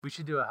We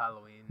should do a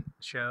Halloween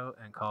show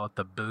and call it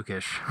the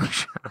Bookish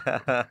show.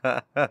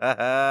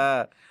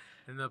 And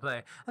they'll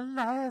play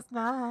Last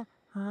Night.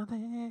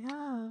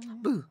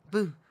 Boo,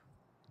 boo.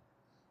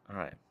 All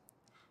right.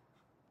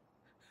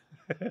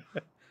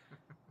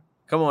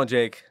 Come on,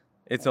 Jake.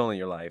 It's only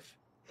your life.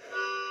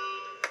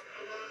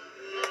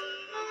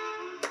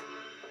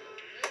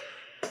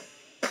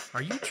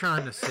 Are you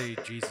trying to say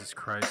Jesus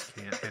Christ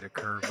can't hit a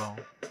curveball?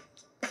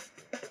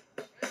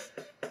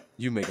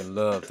 You making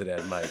love to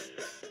that mic.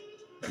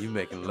 You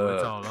making Oh,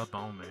 it's love. all up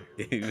on me.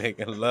 You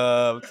making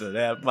love to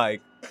that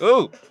mic.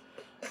 Ooh.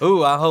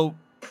 Ooh, I hope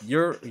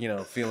you're,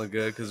 feeling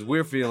good because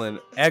we're feeling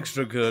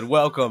extra good.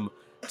 Welcome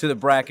to the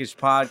Brackish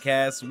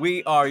Podcast.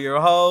 We are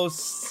your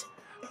hosts,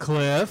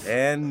 Cliff.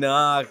 and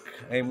Knock,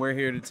 and we're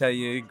here to tell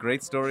you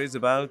great stories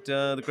about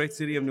the great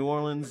city of New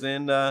Orleans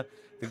and the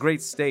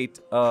great state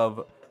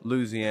of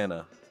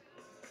Louisiana.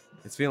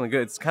 It's feeling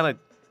good. It's kind of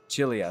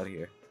chilly out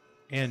here.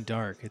 And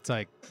dark. It's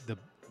like the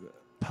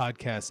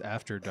podcast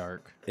after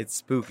dark. It's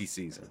spooky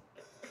season.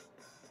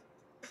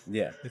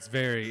 Yeah.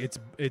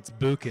 It's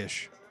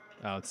bookish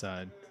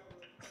outside.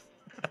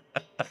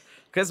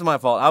 Because it's my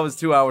fault. I was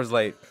 2 hours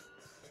late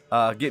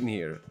getting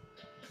here.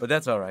 But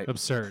that's all right.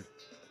 Absurd.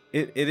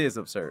 It is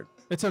absurd.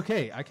 It's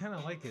okay. I kind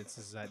of like it. This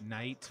is at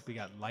night. We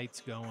got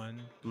lights going.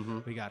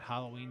 Mm-hmm. We got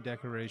Halloween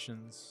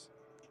decorations.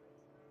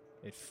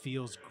 It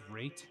feels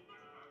great.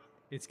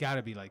 It's got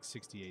to be like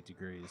 68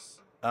 degrees.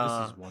 This is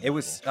wonderful. It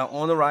was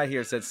on the right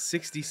here. It said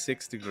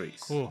 66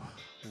 degrees. Oh,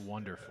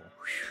 wonderful.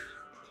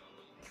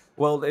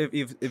 Well,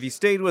 if you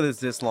stayed with us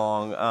this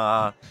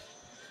long,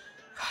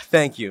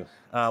 thank you.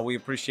 We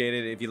appreciate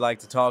it. If you'd like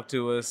to talk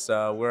to us,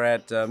 we're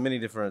at many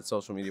different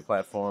social media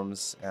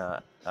platforms.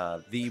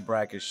 The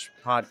Brackish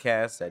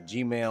Podcast at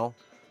Gmail.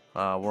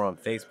 We're on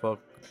Facebook,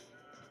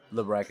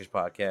 The Brackish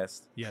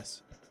Podcast.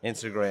 Yes.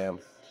 Instagram.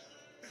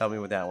 Help me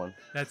with that one.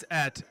 That's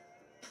at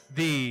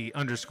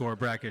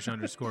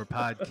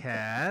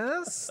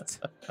the_brackish_podcast.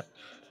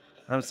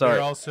 I'm sorry.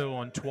 We're also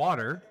on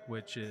Twatter,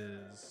 which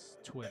is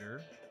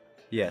Twitter.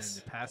 Yes,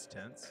 In the past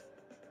tense.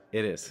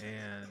 it is.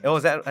 And Oh,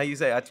 is that how you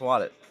say I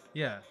twat it?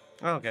 yeah.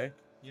 Oh, okay.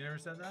 You never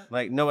said that?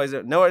 Like nobody's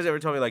ever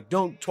told me like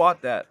don't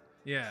twat that.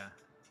 Yeah.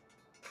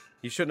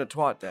 You shouldn't have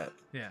twat that.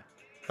 Yeah.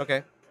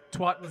 Okay.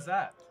 Twat was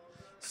that.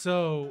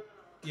 So,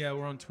 yeah,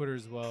 we're on Twitter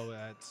as well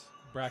at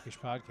Brackish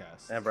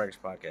Podcast. And Brackish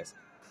Podcast.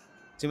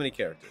 Too many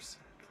characters.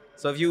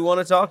 So if you want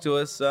to talk to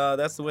us,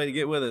 that's the way to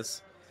get with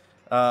us.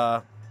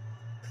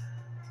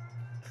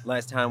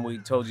 Last time we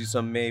told you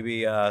some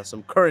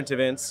current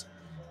events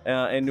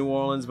in New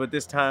Orleans, but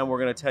this time we're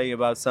going to tell you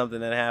about something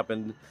that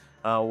happened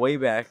way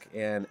back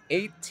in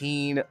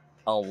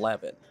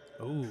 1811.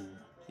 Ooh.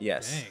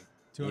 Yes. Dang.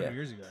 200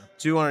 years ago.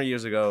 200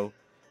 years ago,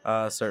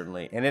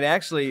 certainly. And it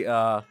actually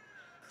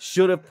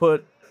should have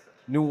put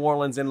New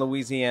Orleans and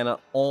Louisiana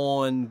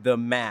on the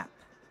map,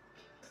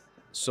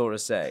 so to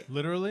say.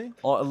 Literally?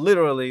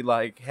 Literally,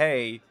 like,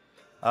 hey,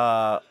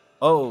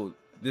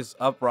 this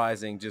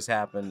uprising just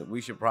happened. We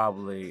should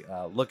probably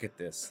look at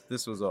this.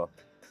 This was a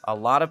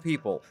lot of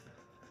people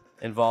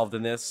involved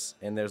in this,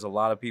 and there's a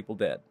lot of people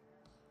dead.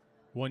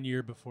 1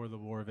 year before the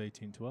War of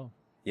 1812.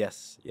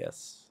 Yes.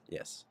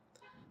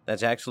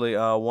 That's actually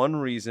one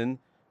reason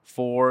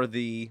for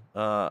the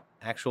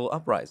actual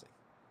uprising.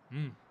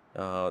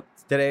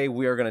 Today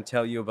we are going to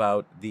tell you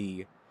about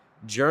the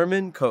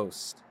German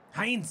coast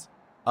Heinz!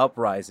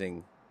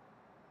 uprising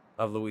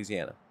of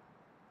Louisiana,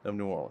 of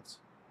New Orleans.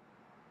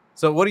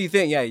 So what do you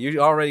think? Yeah,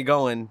 you're already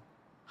going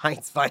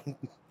Heinz fighting.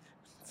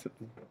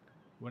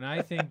 When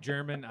I think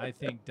German, I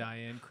think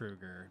Diane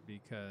Kruger,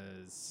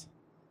 because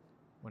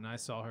when I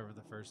saw her for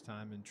the first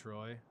time in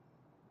Troy,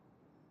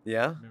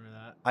 Yeah? remember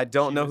that? I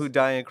don't know who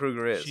Diane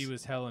Kruger is. She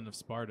was Helen of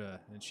Sparta,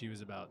 and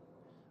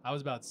I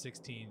was about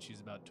 16, she was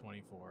about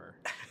 24.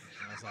 And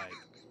I was like,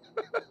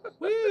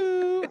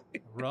 woo!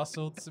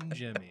 Rustled some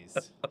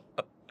jimmies.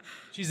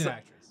 She's an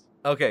actress.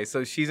 Okay,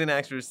 so she's an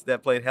actress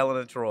that played Helen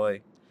of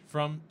Troy.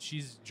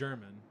 She's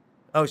German.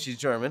 Oh, she's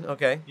German.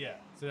 Okay. Yeah,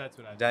 so that's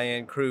what I think.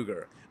 Diane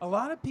Kruger. A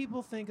lot of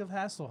people think of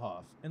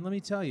Hasselhoff, and let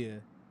me tell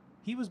you,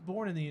 he was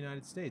born in the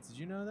United States. Did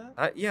you know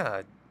that?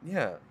 Yeah.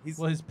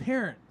 Well, his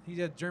parent, he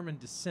had German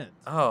descent.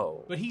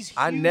 Oh. But he's huge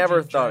I never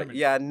in thought. Germany.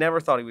 Yeah, I never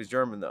thought he was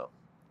German though.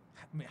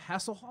 I mean,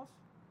 Hasselhoff?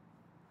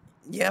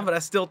 Yeah, but I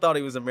still thought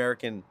he was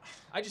American.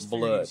 I just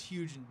blood. figured he's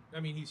huge.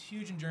 He's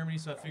huge in Germany,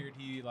 so I figured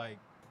he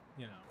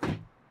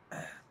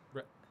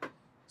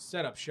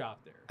set up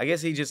shop there. I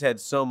guess he just had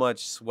so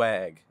much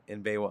swag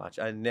in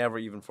Baywatch. I never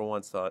even for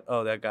once thought,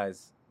 oh, that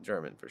guy's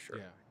German for sure.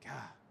 Yeah.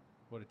 God,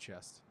 what a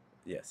chest.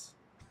 Yes.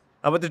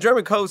 But the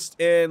German coast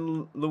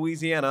in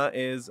Louisiana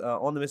is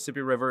on the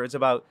Mississippi River. It's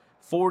about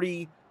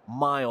 40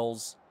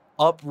 miles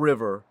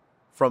upriver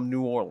from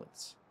New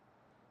Orleans.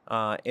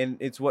 And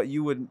it's what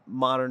you would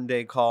modern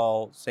day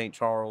call St.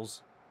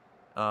 Charles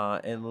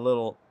and a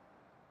little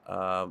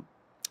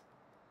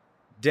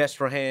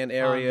Destrehan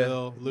area.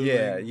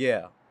 Pondville,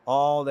 Yeah.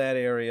 All that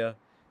area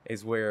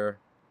is where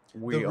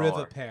we the are.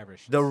 river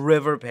parish. The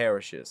river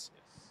parishes.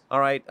 All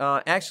right.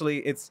 Actually,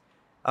 it's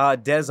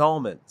Des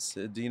Allemands.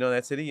 Do you know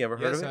that city? You ever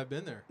heard Yes, of it? I've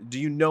been there. Do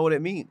you know what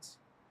it means?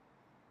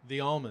 The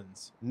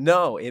almonds.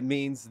 No, it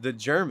means the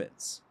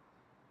Germans.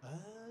 Ah.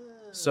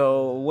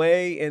 So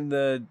way in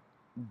the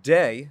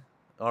day,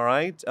 all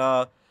right,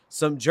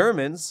 some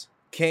Germans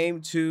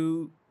came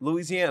to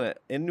Louisiana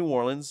in New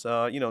Orleans,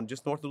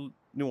 just north of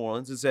New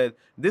Orleans, and said,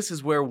 "This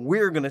is where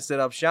we're going to set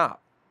up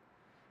shop."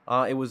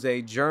 It was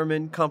a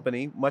German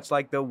company, much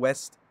like the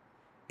West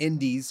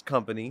Indies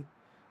Company.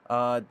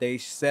 They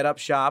set up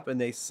shop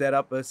and they set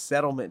up a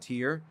settlement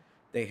here.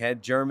 They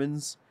had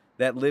Germans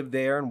that lived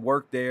there and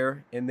worked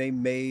there, and they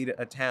made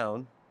a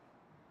town,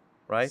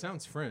 right?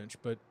 Sounds French,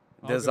 but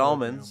Des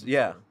Allemands,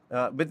 yeah.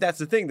 But that's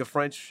the thing. The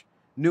French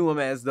knew them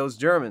as those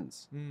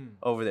Germans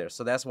over there.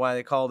 So that's why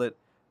they called it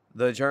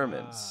the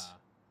Germans.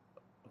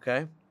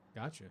 Okay?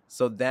 Gotcha.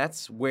 So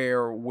that's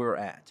where we're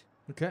at.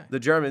 Okay. The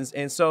Germans.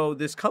 And so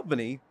this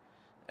company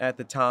at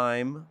the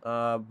time,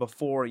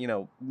 before,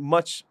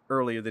 much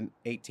earlier than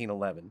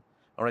 1811,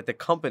 all right, the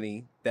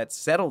company that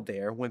settled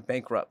there went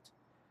bankrupt.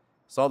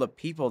 So all the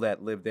people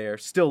that lived there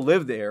still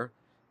live there.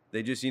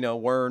 They just,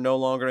 were no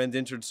longer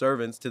indentured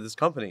servants to this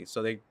company.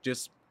 So they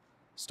just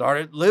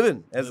started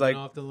living as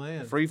off the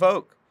land. Free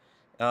folk.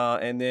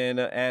 And then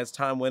as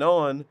time went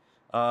on,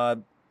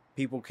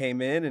 people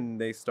came in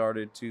and they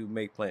started to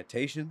make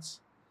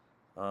plantations,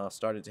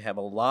 started to have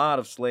a lot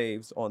of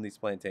slaves on these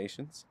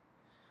plantations.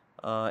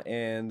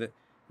 And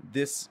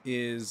this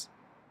is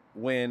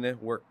when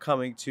we're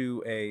coming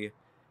to a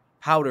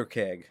powder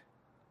keg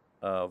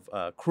of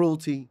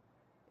cruelty,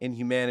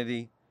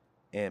 inhumanity,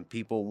 and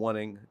people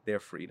wanting their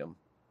freedom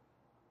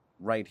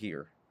right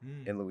here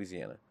in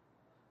Louisiana.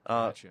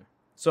 Gotcha.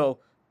 So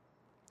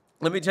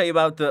let me tell you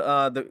about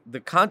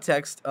the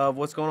context of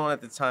what's going on at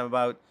the time.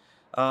 About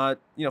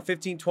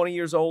 15, 20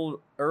 years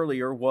old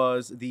earlier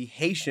was the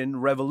Haitian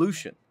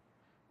Revolution,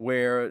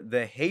 where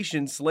the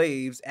Haitian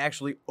slaves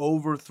actually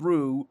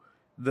overthrew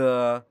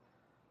the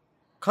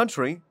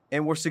country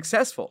and were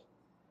successful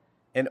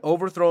in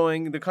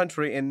overthrowing the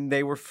country, and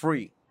they were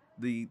free.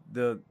 The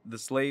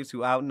slaves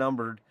who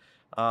outnumbered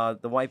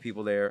the white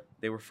people there,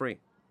 they were free.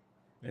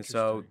 And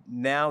so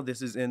now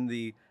this is in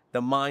the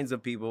minds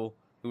of people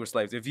who were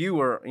slaves. If you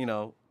were,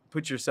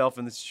 put yourself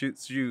in the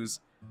shoes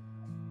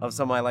of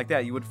somebody like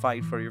that, you would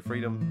fight for your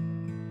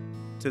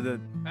freedom to the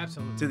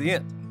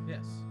end.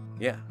 Yes.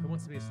 Yeah. Who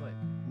wants to be a slave?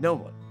 No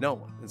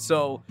one. And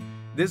so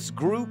this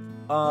group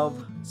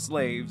of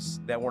slaves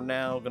that we're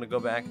now going to go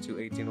back to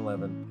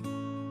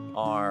 1811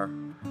 are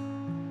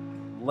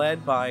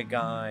led by a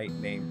guy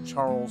named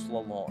Charles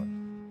Lalonde.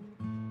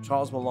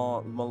 Charles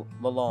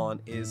Lalonde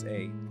is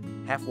a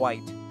half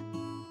white,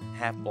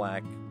 half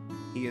black.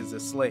 He is a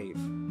slave,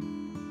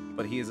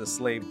 but he is a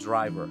slave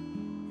driver.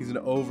 He's an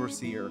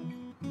overseer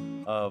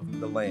of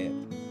the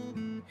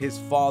land. His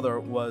father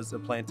was a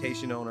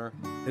plantation owner.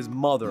 His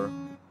mother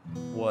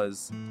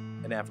was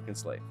an African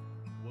slave.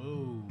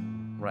 Whoa.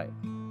 Right.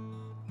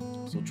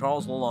 So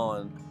Charles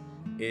Lalonde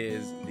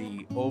is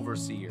the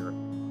overseer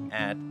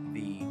at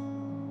the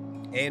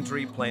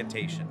Andre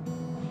Plantation.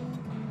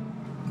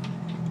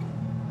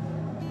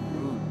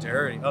 Ooh,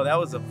 dirty. Oh, that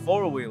was a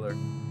four-wheeler.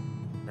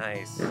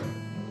 Nice.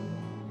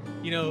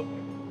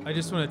 I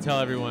just want to tell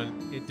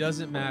everyone, it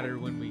doesn't matter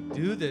when we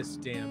do this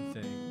damn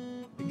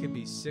thing. It could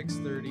be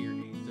 6:30 or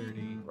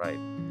 8:30. Right.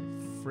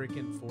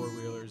 Freaking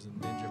four-wheelers and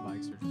ninja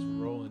bikes are just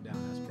rolling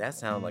down. That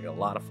sounded like a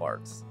lot of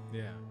farts.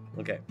 Yeah.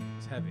 Okay.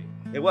 It's heavy.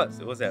 It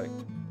was heavy.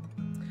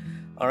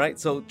 All right.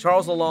 So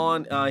Charles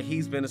Lalonde,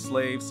 he's been a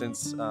slave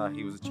since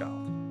he was a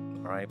child.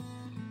 All right.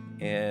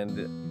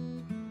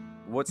 And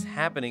what's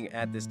happening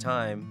at this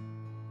time,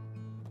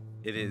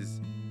 it is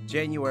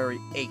January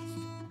 8th,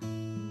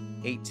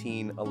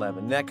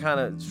 1811. And that kind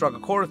of struck a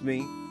chord with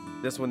me.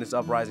 This when this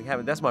uprising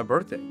happened. That's my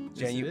birthday.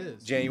 Yes, it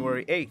is.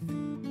 January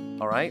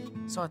 8th. All right.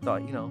 So I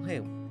thought,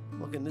 hey,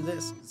 look into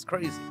this. It's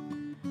crazy.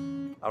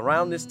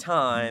 Around this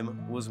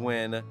time was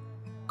when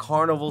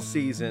carnival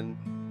season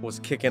was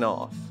kicking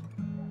off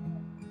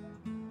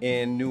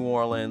in New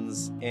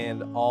Orleans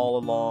and all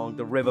along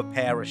the river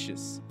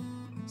parishes.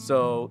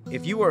 So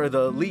if you were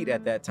the elite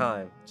at that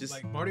time, just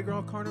like Mardi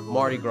Gras Carnival?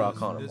 Mardi Gras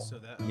Carnival. This, so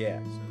that, yeah.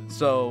 Okay,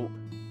 so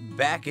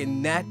back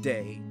in that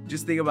day,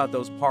 just think about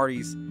those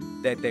parties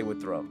that they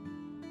would throw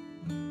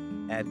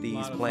at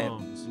these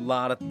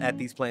at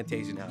these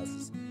plantation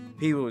houses.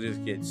 People would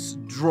just get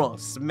drunk,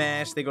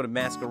 smashed. They go to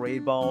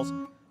masquerade balls.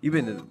 You've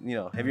been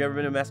to, have you ever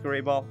been to a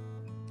masquerade ball?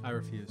 I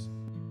refuse.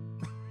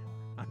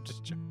 I'm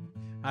just joking.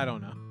 I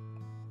don't know.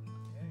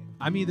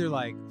 I'm either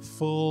like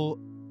full,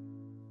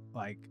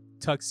 like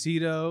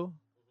tuxedo,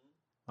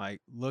 like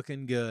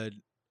looking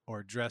good,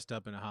 or dressed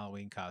up in a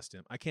Halloween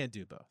costume. I can't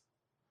do both.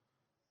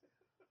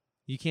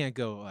 You can't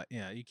go,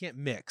 you can't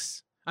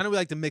mix. I know we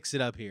like to mix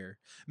it up here.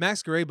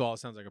 Masquerade ball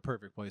sounds like a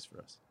perfect place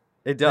for us.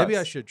 It does. Maybe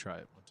I should try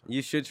it one time.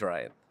 You should try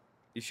it.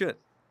 You should.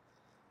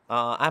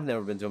 I've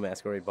never been to a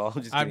masquerade ball.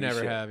 I've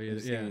never have either.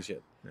 Yeah. You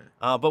should.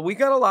 Yeah. But we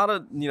got a lot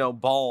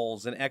of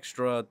balls and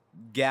extra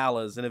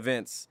galas and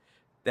events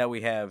that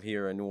we have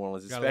here in New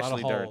Orleans,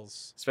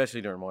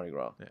 especially during Mardi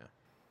Gras. Yeah.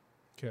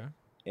 Okay.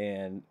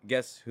 And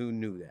guess who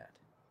knew that?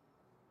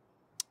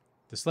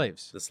 The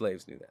slaves. The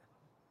slaves knew that.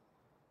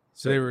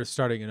 So they were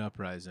starting an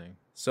uprising.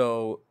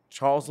 So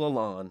Charles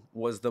Lalonde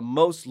was the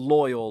most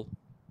loyal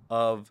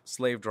of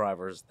slave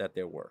drivers that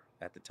there were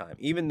at the time,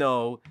 even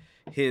though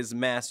his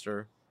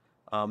master,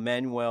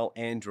 Manuel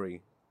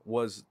Andre,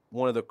 was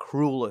one of the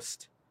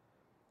cruelest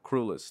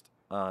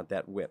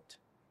that whipped.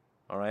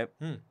 All right?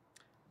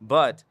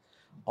 But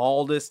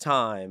all this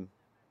time,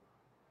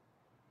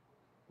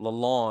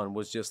 Lalonde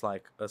was just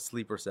like a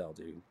sleeper cell,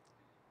 dude.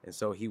 And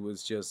so he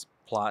was just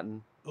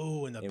plotting.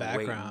 Oh, in the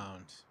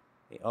background.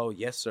 Waiting. Oh,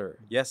 yes, sir.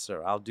 Yes,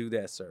 sir. I'll do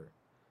that, sir.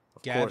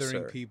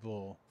 Gathering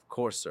people. Of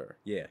course, sir.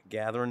 Yeah,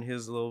 gathering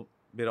his little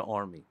bit of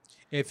army.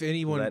 If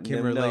anyone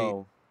can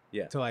relate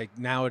to like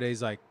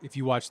nowadays, like if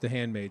you watch The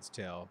Handmaid's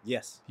Tale.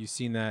 Yes. You've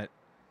seen that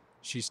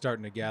she's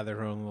starting to gather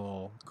her own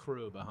little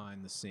crew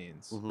behind the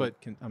scenes. Mm-hmm. But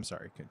I'm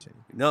sorry,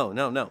 continue. No.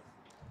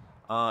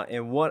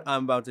 And what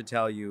I'm about to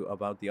tell you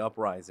about the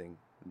uprising,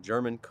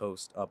 German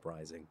Coast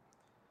uprising,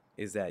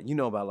 is that you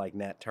know about like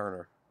Nat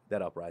Turner,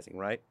 that uprising,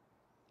 right?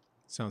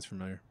 Sounds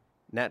familiar.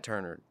 Nat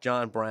Turner,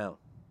 John Brown.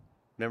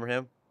 Remember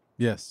him?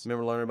 Yes.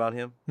 Remember learning about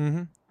him?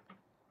 Mm-hmm.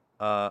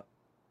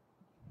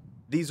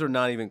 These are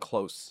not even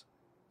close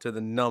to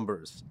the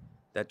numbers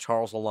that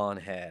Charles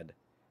Lalonde had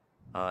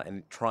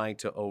in trying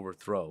to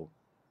overthrow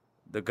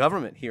the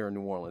government here in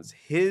New Orleans.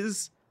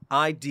 His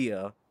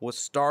idea was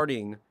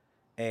starting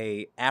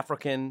a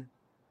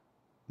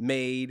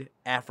African-made,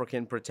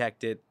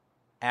 African-protected,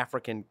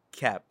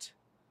 African-kept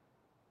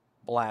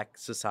black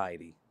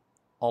society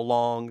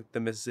along the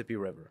Mississippi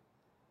River.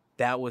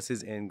 That was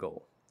his end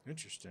goal.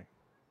 Interesting.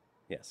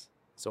 Yes.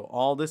 So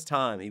all this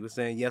time he was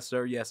saying, yes,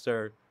 sir, yes,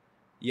 sir,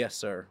 yes,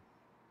 sir.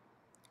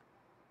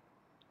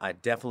 I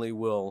definitely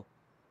will,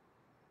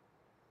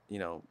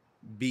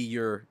 be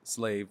your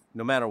slave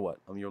no matter what.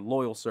 I'm your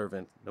loyal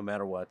servant no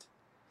matter what.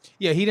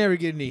 Yeah, he never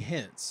get any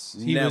hints.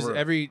 Never.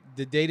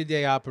 The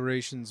day-to-day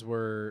operations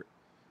were,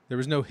 there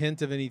was no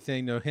hint of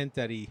anything, no hint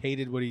that he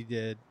hated what he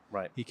did.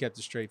 Right. He kept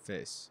a straight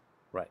face.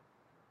 Right.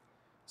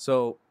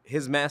 So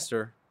his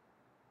master,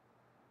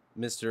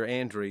 Mr.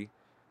 Andre,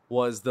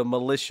 was the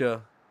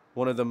militia,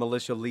 one of the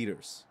militia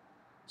leaders.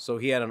 So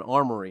he had an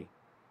armory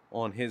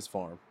on his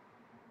farm,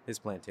 his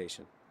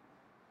plantation.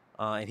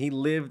 And he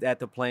lived at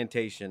the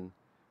plantation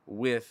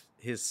with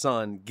his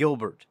son,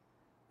 Gilbert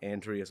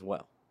Andre, as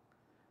well.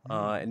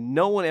 And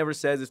no one ever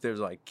says if there's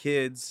like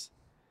kids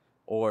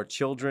or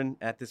children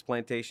at this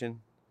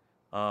plantation.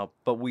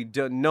 But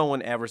no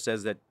one ever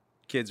says that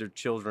kids or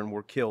children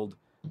were killed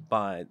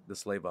by the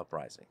slave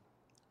uprising.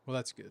 Well,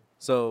 that's good.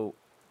 So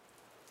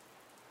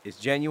it's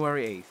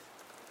January 8th,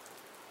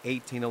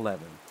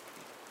 1811.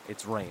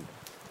 It's raining.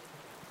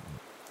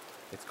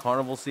 It's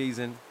carnival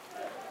season.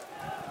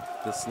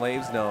 The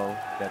slaves know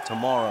that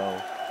tomorrow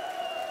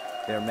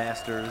their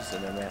masters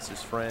and their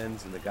masters'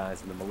 friends and the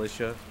guys in the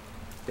militia,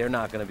 they're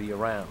not going to be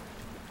around.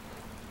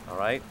 All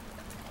right?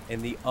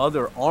 And the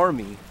other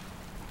army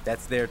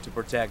that's there to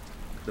protect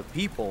the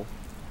people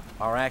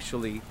are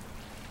actually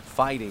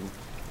fighting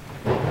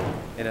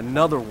in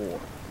another war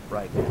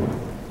right now.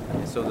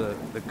 And so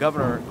the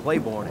governor,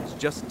 Claiborne, has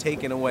just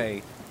taken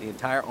away the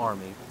entire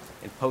army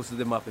and posted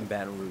them up in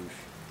Baton Rouge.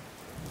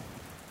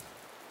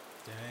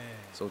 Dang.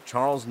 So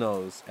Charles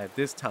knows at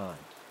this time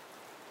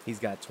he's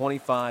got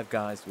 25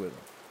 guys with him.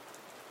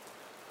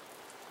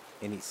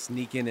 And he's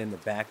sneaking in the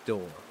back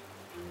door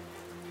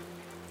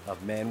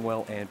of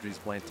Manuel Andre's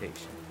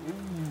plantation. Ooh.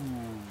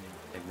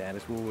 And that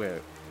is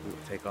where we'll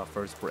take our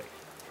first break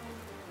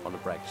on the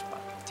Brackish Spot.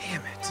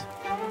 Damn it.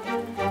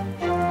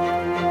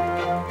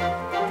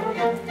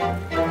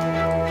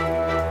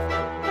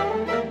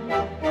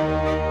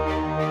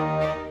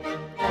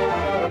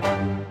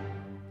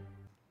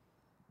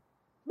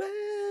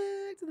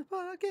 Back to the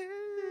pocket.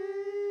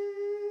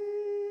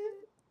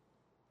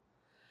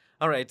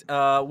 All right,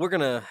 we're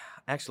gonna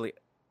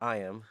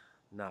I'm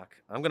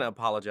gonna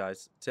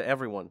apologize to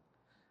everyone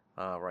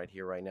right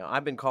here, right now.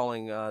 I've been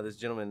calling this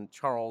gentleman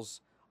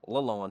Charles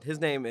Lalonde. His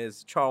name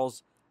is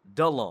Charles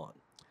Lalonde.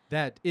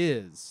 That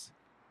is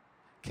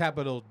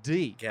capital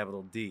D.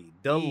 Capital D.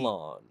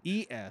 Lalonde.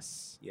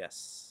 E-S.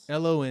 Yes.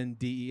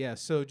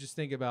 L-O-N-D-E-S. So just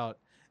think about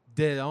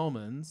dead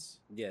almonds.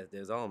 Yes,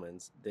 there's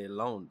almonds. They're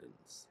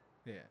Londons.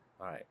 Yeah.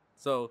 All right.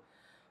 So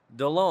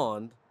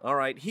Lalonde, all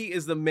right, he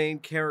is the main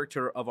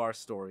character of our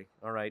story.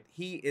 All right.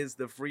 He is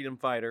the freedom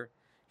fighter.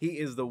 He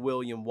is the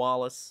William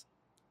Wallace.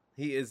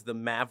 He is the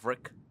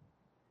maverick.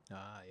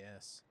 Ah,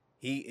 yes.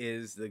 He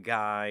is the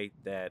guy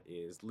that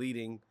is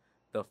leading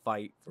the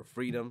fight for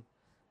freedom.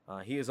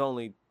 He is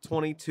only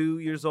 22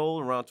 years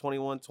old, around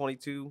 21,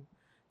 22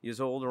 years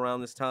old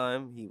around this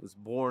time. He was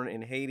born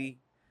in Haiti.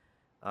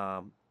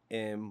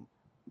 And,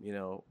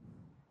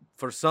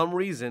 for some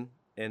reason,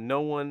 and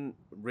no one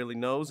really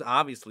knows,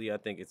 obviously, I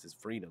think it's his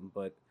freedom,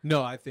 but...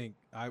 No, I think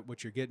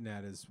what you're getting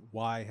at is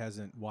why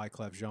hasn't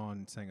Wyclef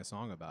Jean sang a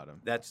song about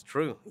him? That's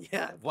true.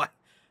 Yeah, why?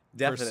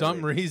 Definitely. For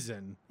some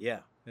reason, yeah,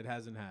 it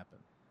hasn't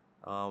happened.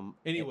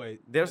 Anyway,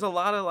 there's a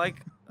lot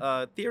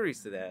of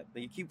theories to that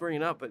you keep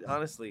bringing up, but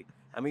honestly,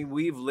 I mean,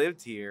 we've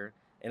lived here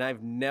And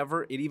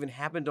it even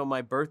happened on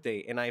my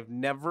birthday, and I've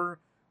never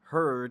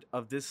heard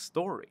of this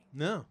story.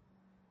 No.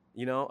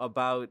 You know,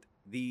 about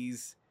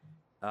these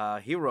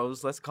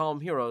heroes. Let's call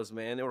them heroes,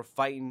 man. They were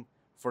fighting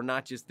for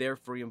not just their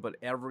freedom, but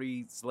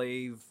every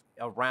slave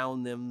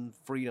around them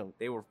freedom.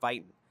 They were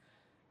fighting.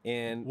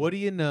 And what do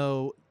you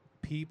know?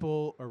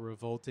 People are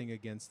revolting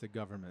against the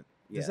government.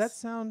 Yes. Does that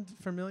sound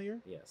familiar?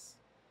 Yes.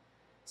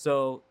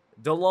 So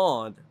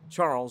DeLon,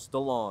 Charles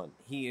DeLon,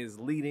 he is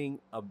leading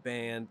a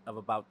band of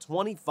about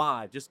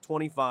 25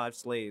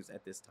 slaves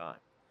at this time.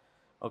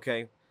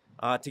 Okay.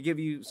 To give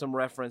you some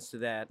reference to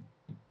that,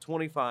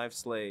 25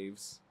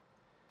 slaves,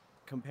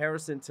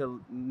 comparison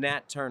to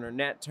Nat Turner.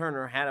 Nat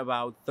Turner had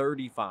about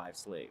 35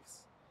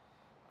 slaves.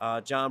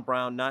 John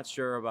Brown, not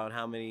sure about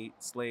how many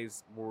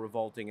slaves were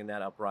revolting in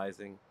that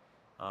uprising.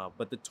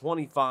 But the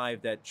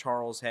 25 that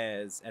Charles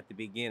has at the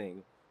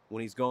beginning,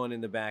 when he's going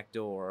in the back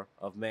door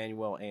of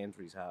Manuel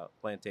Andrews'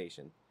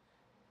 plantation,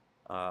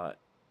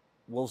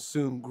 will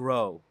soon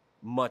grow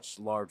much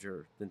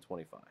larger than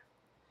 25.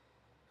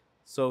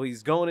 So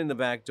he's going in the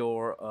back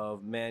door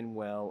of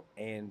Manuel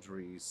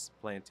Andrews'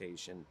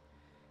 plantation,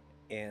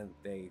 and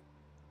they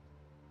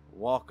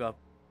walk up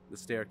the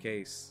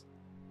staircase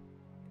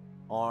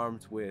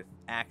armed with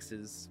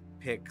axes,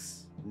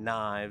 picks,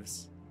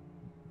 knives,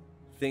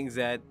 things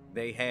that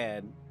they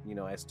had, you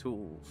know, as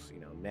tools.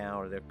 You know,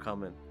 now they're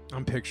coming.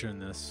 I'm picturing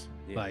this,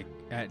 like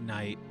at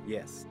night.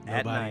 Yes, Nobody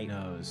at night.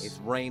 knows. It's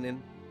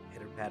raining,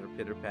 pitter patter,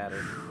 pitter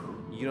patter.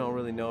 You don't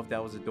really know if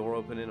that was a door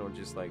opening or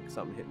just like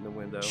something hitting the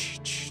window.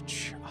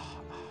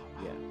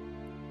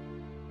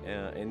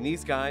 Yeah. And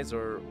these guys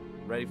are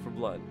ready for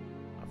blood,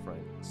 my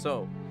friend.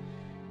 So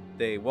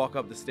they walk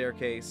up the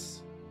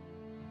staircase,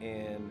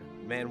 and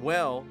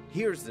Manuel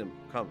hears them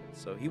coming.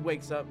 So he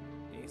wakes up,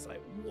 and he's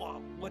like,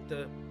 "Whoa, what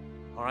the?"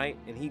 All right,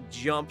 and he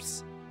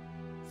jumps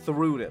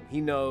through them.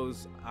 He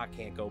knows I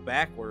can't go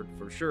backward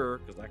for sure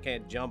because I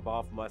can't jump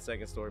off my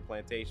second-story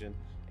plantation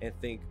and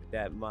think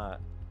that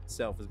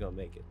myself is gonna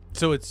make it.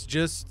 So it's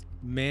just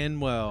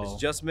Manuel.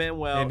 It's just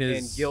Manuel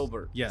and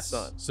Gilbert, yes. his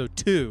son. So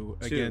two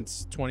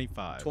against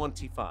 25.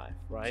 25,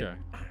 right? Okay.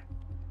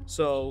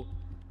 So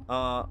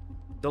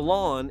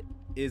DeLon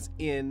is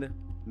in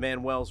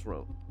Manuel's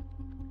room.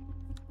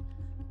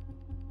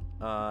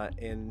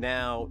 And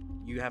now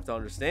you have to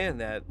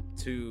understand that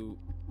to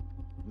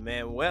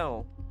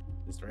Manuel,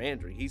 Mr.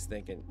 Andrew, he's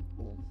thinking,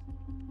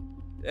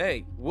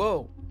 hey,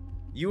 whoa,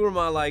 you were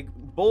my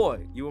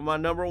boy. You were my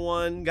number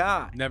one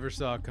guy. Never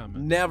saw it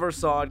coming. Never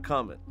saw it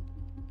coming.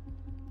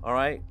 All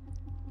right.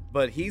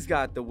 But he's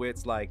got the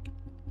wits like,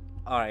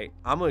 all right,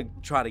 I'm going to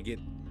try to get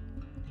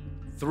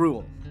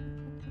through them.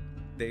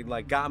 They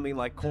got me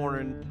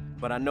cornering,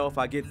 but I know if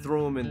I get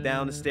through them and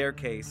down the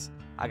staircase,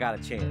 I got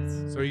a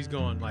chance. So he's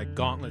going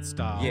gauntlet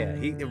style. Yeah,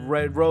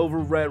 Red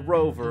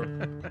Rover,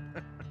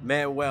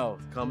 Manuel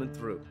coming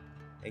through.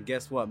 And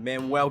guess what?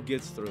 Manuel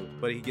gets through,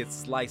 but he gets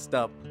sliced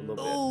up a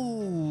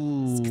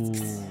little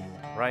bit. Ooh.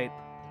 Right?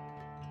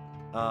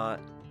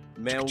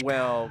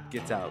 Manuel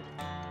gets out.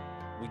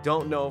 We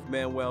don't know if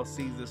Manuel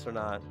sees this or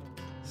not.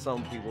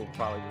 Some people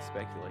probably will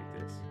speculate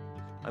this.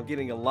 I'm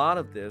getting a lot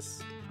of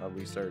this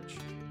research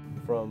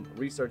from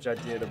research I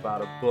did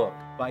about a book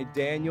by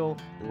Daniel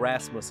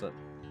Rasmussen.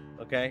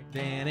 Okay?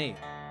 Danny.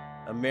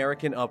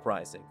 American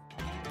Uprising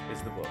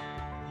is the book.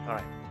 All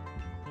right.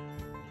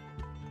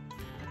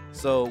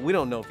 So we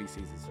don't know if he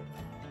sees this or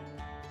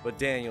not. But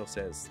Daniel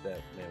says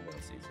that Manuel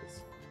sees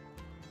this.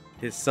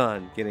 His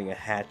son getting a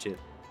hatchet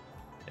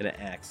and an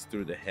axe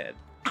through the head.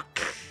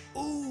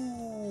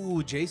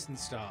 Ooh, Jason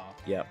style.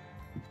 Yep.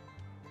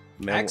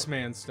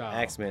 Axeman style.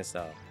 Axeman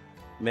style.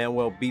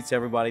 Manuel beats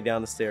everybody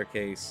down the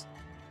staircase,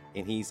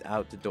 and he's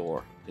out the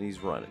door, and he's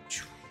running.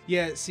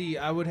 Yeah, see,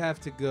 I would have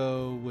to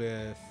go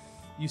with,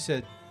 you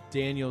said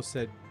Daniel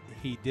said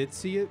he did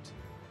see it?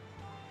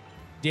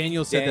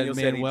 Daniel said that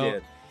Manuel. He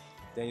did.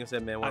 Daniel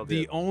said Manuel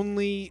did.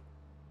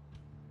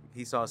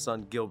 He saw his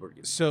son Gilbert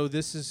get. So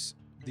this is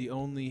the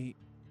only,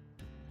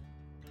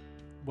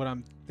 what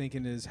I'm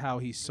thinking is how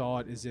he saw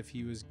it is if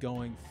he was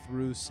going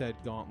through said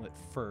gauntlet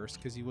first,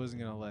 because he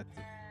wasn't going to let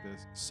the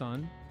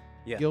son,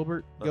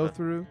 Gilbert, go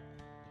through.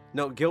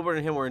 No, Gilbert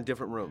and him were in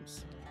different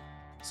rooms.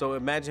 So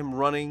imagine him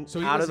running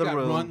out of the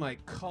room. So he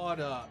got caught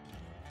up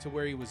to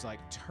where he was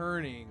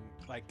turning,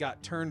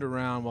 got turned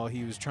around while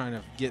he was trying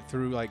to get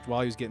through,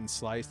 while he was getting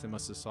sliced, and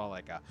must have saw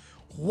a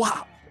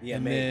whop. Yeah,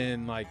 and maybe.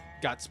 Then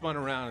got spun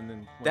around and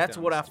then. That's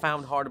what I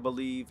found hard to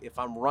believe. If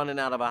I'm running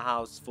out of a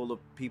house full of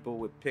people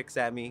with picks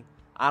at me,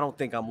 I don't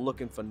think I'm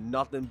looking for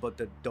nothing but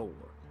the door.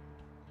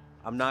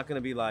 I'm not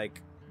gonna be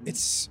like.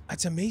 It's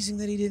amazing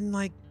that he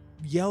didn't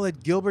yell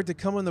at Gilbert to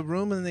come in the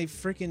room, and they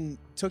freaking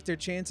took their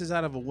chances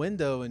out of a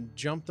window and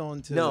jumped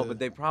onto. No, but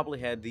they probably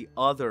had the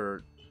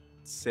other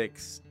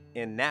 6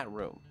 in that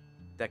room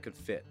that could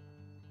fit.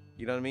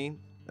 You know what I mean?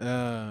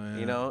 Yeah.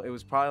 You know, it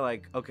was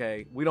probably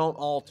okay, we don't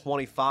all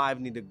 25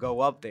 need to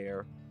go up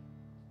there.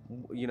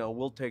 You know,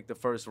 we'll take the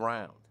first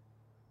round.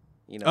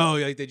 You know?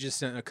 Oh, they just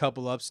sent a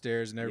couple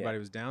upstairs and everybody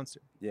was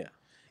downstairs. Yeah.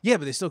 Yeah,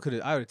 but they still could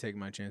have. I would have taken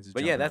my chances.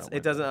 But yeah, jumping that's out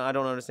it. Doesn't I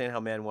don't understand how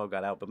Manuel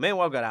got out, but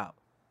Manuel got out.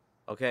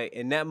 Okay,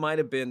 and that might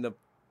have been the,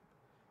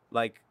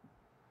 like,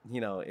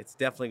 it's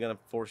definitely gonna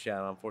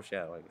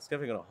foreshadowing. It's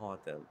definitely gonna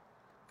haunt them,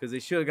 because they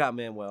should have got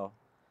Manuel.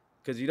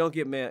 Because you don't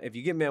get if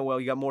you get Manuel,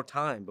 you got more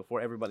time before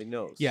everybody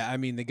knows. Yeah, I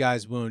mean the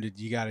guy's wounded.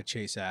 You got to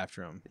chase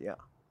after him. Yeah.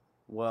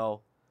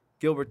 Well,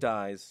 Gilbert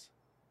dies.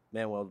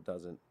 Manuel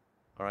doesn't.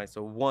 All right.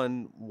 So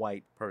one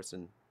white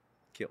person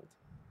killed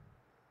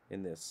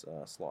in this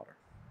slaughter.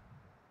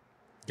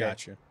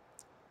 Gotcha.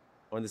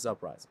 Or in this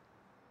uprising.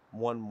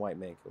 One white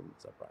man killed in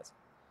this uprising.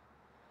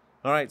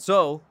 All right.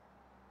 So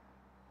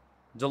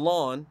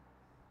DeLon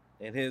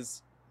and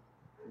his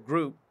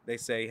group, they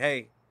say,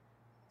 hey,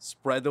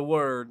 spread the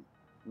word.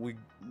 We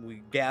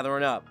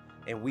gathering up,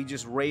 and we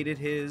just raided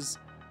his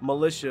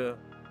militia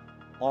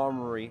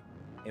armory,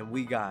 and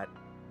we got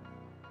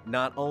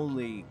not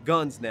only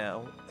guns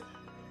now.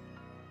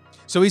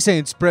 So he's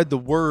saying spread the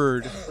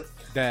word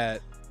that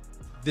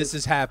this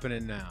is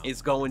happening now.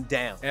 It's going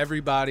down.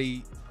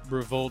 Everybody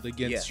revolt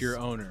against your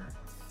owner.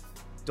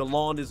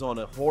 DeLon is on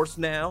a horse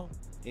now,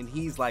 and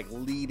he's like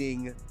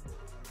leading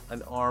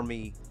an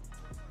army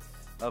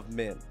of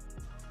men,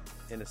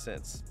 in a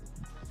sense.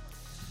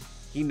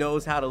 He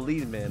knows how to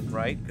lead men,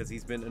 right? Because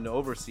he's been an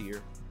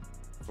overseer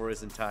for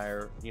his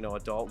entire,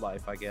 adult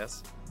life, I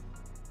guess.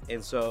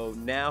 And so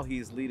now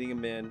he's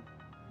leading men.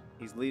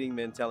 He's leading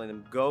men, telling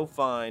them, go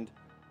find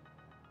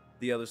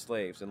the other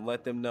slaves and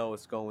let them know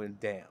it's going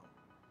down.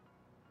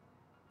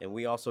 And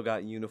we also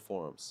got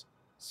uniforms.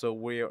 So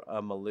we're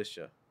a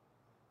militia.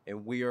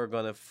 And we are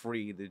going to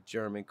free the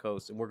German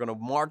coast. And we're going to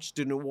march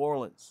to New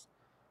Orleans.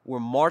 We're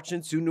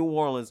marching to New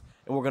Orleans,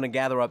 and we're going to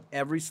gather up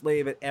every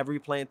slave at every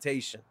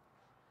plantation.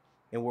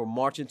 And we're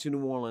marching to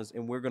New Orleans,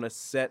 and we're going to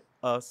set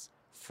us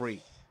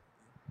free.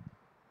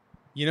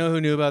 You know who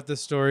knew about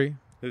this story?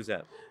 Who's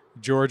that?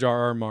 George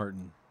R.R.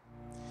 Martin.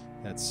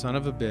 That son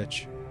of a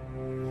bitch.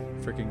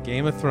 Freaking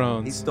Game of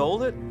Thrones. He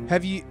stole it?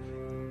 Have you...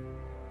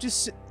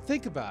 Just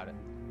think about it.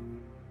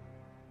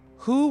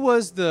 Who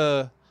was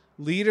the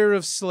leader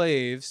of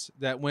slaves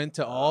that went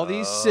to all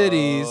these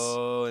cities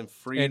and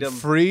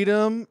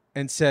freedom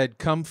and said,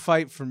 come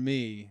fight for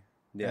me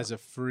as a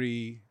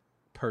free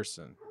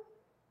person?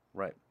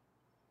 Right.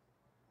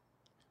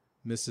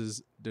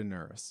 Mrs.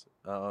 Daenerys.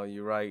 Oh,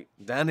 you're right.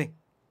 Danny.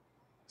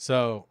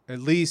 So at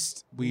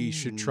least we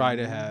should try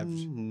to have...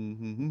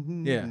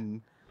 Yeah.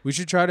 We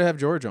should try to have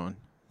George on.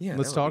 Yeah,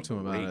 let's talk to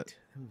him about it.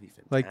 That would be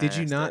fantastic. Like, did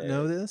you not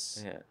know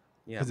this? Yeah.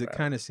 Because it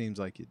kind of seems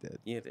like you did.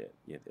 You did.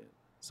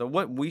 So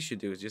what we should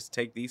do is just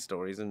take these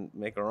stories and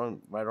write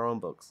our own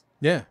books.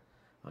 Yeah.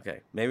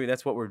 Okay. Maybe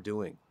that's what we're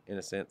doing, in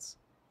a sense.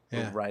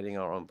 Yeah. We're writing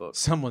our own books.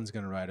 Someone's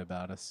going to write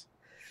about us.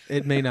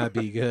 It may not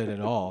be good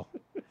at all.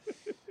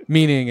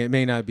 Meaning it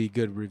may not be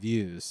good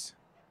reviews.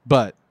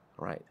 But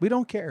we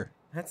don't care.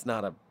 That's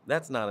not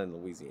in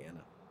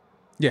Louisiana.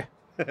 Yeah.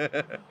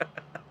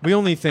 We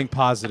only think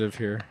positive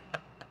here.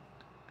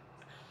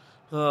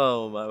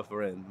 Oh,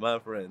 my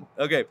friend.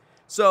 Okay,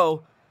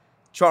 so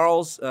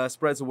Charles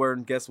spreads the word,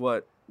 and guess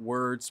what?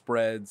 Word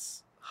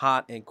spreads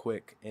hot and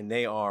quick, and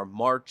they are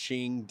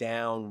marching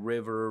down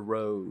River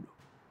Road,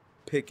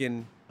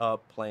 picking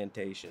up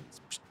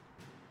plantations.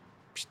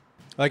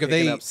 Like if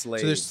they up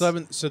slaves. So there's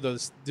seven. So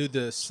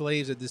the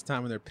slaves at this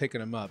time when they're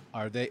picking them up,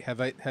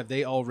 have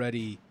they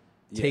already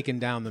taken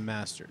down the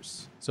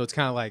masters? So it's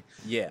kind of like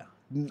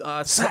and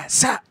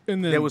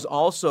then there was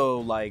also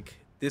like,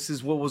 this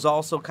is what was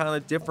also kind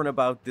of different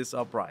about this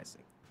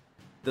uprising.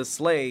 The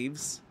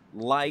slaves,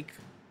 like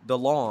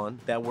DeLon,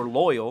 that were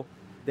loyal,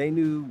 they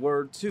knew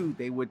word too.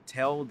 They would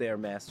tell their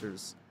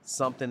masters,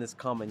 something is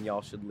coming,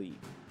 y'all should leave.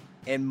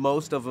 And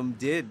most of them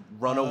did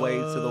run away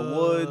to the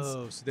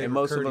woods. So they and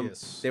were most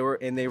courteous. of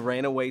them they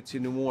ran away to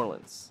New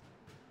Orleans.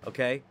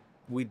 Okay?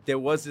 There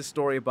was this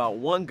story about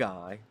one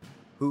guy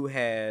who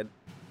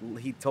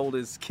he told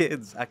his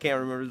kids, I can't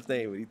remember his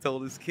name, but he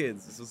told his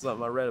kids, this was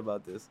something I read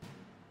about this,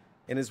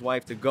 and his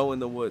wife to go in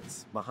the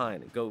woods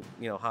behind and go,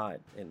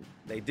 hide. And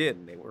they did,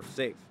 and they were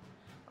safe.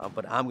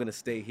 But I'm going to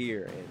stay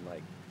here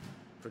and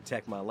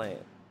protect my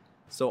land.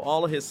 So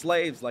all of his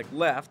slaves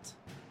left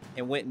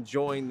and went and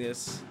joined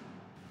this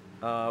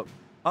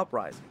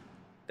uprising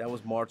that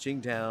was marching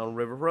down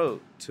River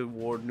Road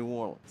toward New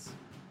Orleans,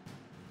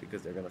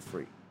 because they're going to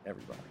free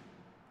everybody.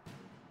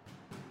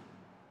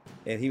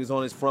 And he was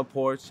on his front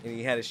porch, and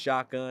he had his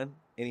shotgun,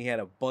 and he had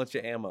a bunch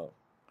of ammo,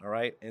 all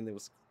right? And it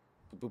was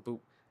boop, boop, boop.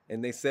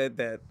 And they said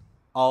that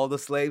all the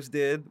slaves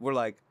did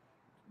were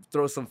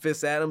throw some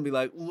fists at him, be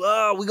like,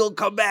 whoa, we gonna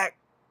come back.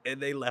 And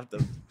they left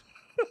him.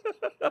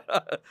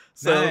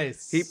 So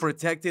nice. He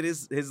protected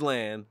his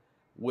land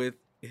with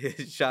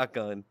his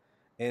shotgun.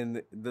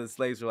 And the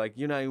slaves were like,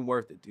 you're not even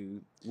worth it,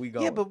 dude. We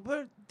go. Yeah,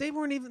 but they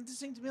weren't even, this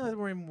seemed to me like they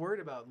weren't even worried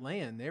about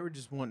land. They were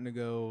just wanting to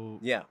go.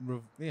 Yeah.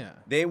 Yeah.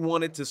 They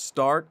wanted to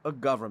start a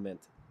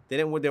government.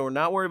 They were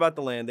not worried about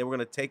the land. They were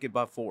going to take it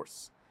by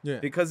force. Yeah.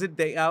 Because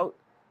they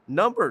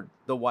outnumbered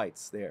the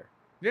whites there.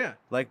 Yeah.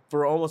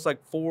 For almost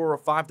 4 or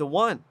 5 to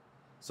 1.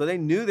 So they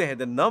knew they had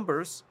the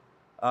numbers.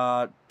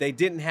 They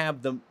didn't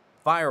have the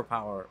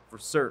firepower for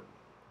certain.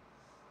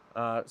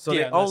 So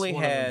yeah, they only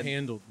one of them had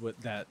handled with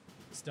that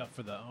stuff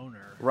for the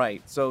owner.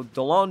 right. So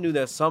DeLon knew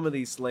that some of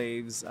these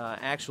slaves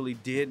actually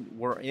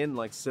were in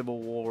like civil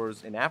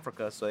wars in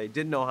Africa, so they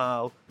didn't know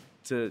how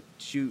to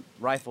shoot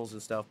rifles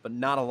and stuff, but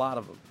not a lot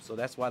of them. So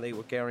that's why they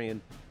were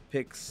carrying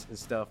picks and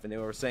stuff, and they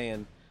were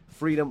saying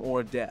freedom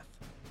or death,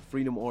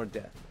 freedom or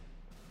death.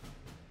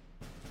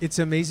 It's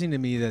amazing to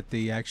me that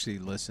they actually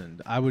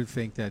listened. I would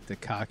think that the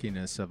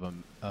cockiness of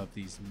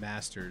these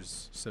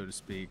masters, so to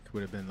speak,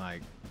 would have been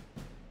like,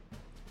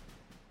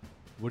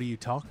 "What are you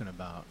talking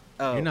about?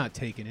 Oh. You're not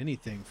taking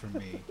anything from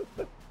me."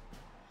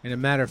 And a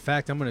matter of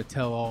fact, I'm going to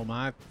tell all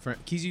my friends.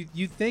 Because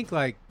you think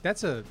like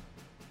that's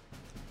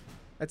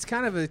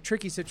kind of a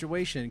tricky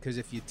situation. Because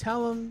if you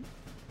tell him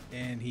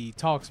and he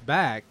talks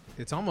back,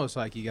 it's almost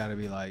like you got to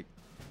be like,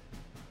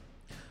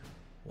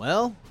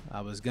 "Well, I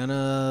was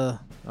gonna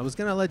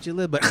let you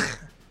live, but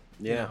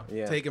Yeah,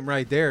 yeah. take him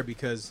right there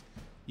because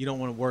you don't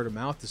want word of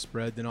mouth to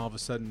spread. Then all of a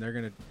sudden they're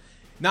gonna,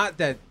 not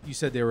that you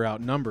said they were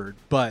outnumbered,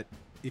 but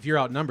if you're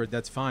outnumbered,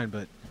 that's fine.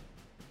 But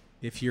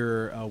if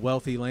you're a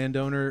wealthy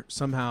landowner,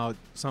 somehow,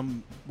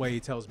 some way, he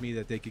tells me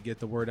that they could get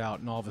the word out,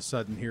 and all of a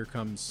sudden here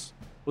comes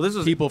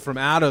people from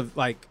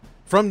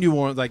from New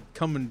Orleans, like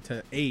coming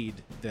to aid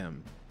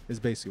them. Is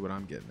basically what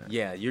I'm getting at.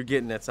 Yeah, you're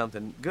getting at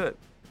something good.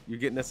 You're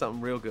getting at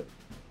something real good.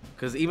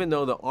 Because even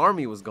though the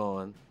army was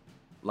gone,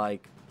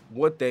 like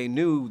what they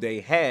knew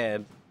they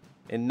had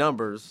in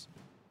numbers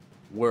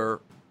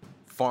were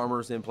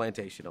farmers and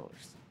plantation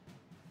owners.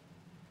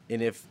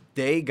 And if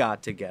they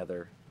got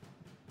together,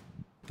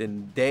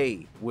 then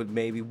they would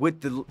maybe,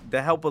 with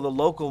the help of the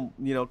local,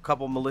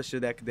 couple militia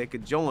that they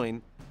could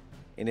join,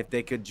 and if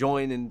they could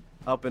join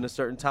up in a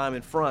certain time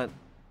in front,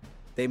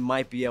 they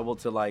might be able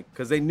to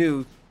because they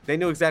knew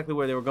exactly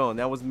where they were going.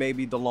 That was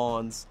maybe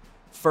DeLon's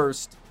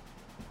first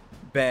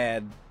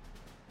bad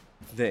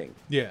thing.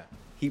 Yeah.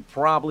 He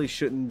probably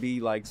shouldn't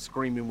be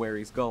screaming where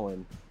he's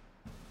going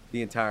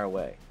the entire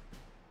way.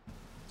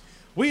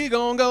 We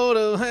gonna go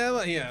to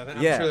heaven. Yeah,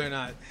 I'm sure they're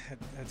not.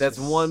 That's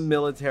just one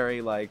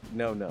military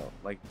no.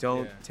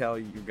 Don't tell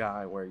your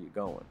guy where you're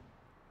going.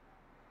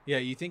 Yeah,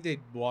 you think they'd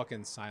walk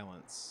in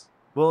silence.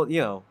 Well,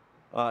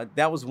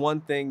 that was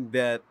one thing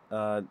that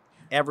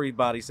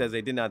everybody says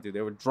they did not do.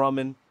 They were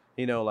drumming,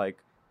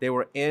 they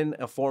were in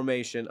a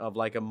formation of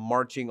a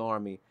marching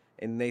army,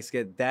 and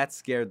that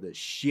scared the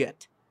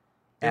shit.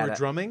 They were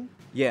drumming?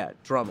 Yeah,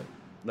 drumming.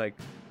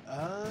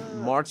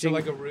 Marching. So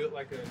an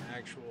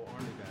actual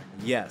army back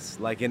then. Yes,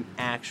 like an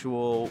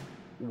actual,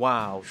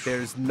 wow,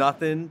 there's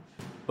nothing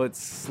but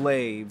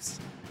slaves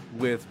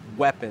with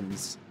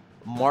weapons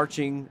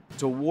marching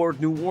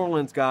toward New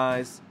Orleans,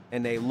 guys,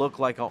 and they look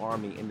like an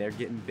army, and they're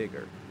getting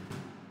bigger.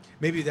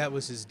 Maybe that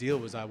was his deal,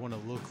 was I want to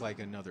look like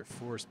another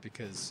force,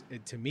 because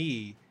to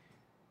me,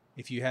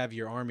 if you have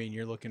your army and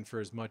you're looking for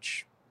as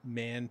much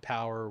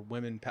manpower,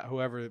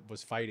 whoever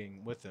was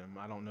fighting with them,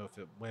 I don't know if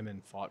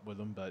women fought with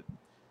them, but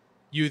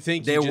you would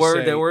think there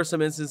were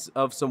some instances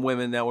of some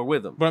women that were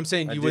with them. But I'm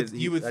saying you would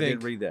think. I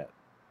did read that.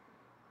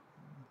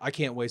 I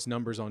can't waste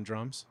numbers on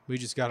drums. We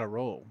just gotta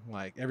roll.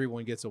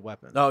 Everyone gets a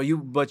weapon. Oh,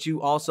 but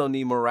you also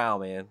need morale,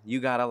 man. You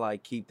gotta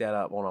keep that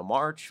up on a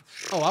march.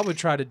 Oh, I would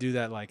try to do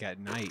that at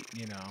night,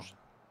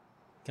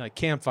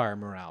 campfire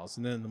morales,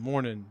 and then in the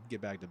morning get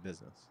back to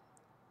business.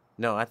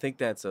 No, I think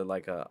that's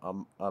a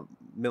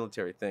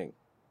military thing,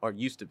 or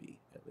used to be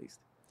at least.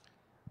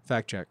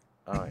 Fact check.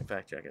 All right,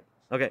 fact check it.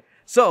 Okay,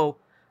 so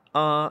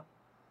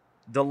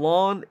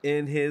DeLon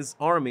and his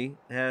army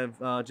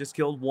have just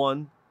killed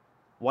one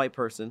white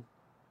person.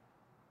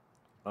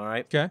 All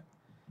right. Okay.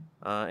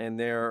 And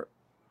they're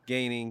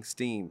gaining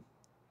steam.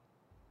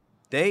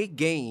 They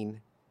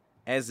gain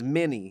as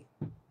many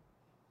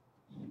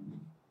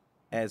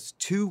as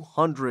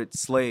 200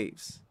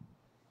 slaves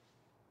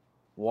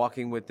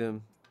walking with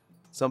them.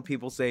 Some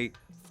people say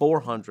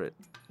 400.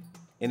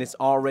 And it's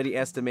already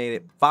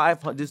estimated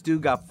 500. This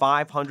dude got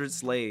 500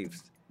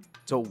 slaves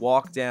to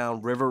walk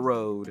down River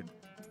Road,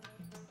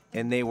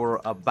 and they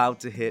were about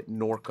to hit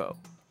Norco.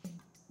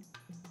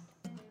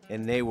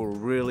 And they were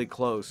really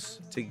close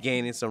to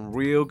gaining some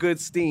real good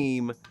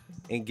steam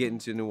and getting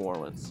to New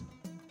Orleans.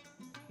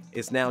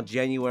 It's now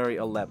January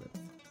 11th.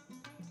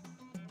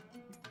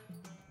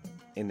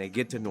 And they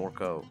get to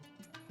Norco,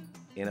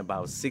 and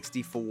about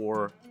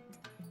 64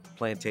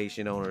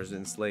 plantation owners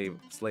and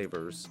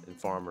slavers and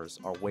farmers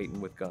are waiting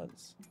with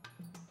guns.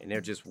 And they're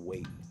just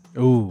waiting.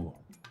 Ooh.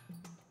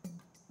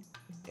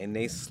 And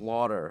they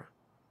slaughter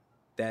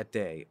that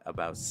day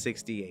about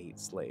 68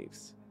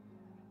 slaves.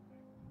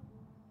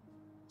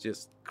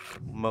 Just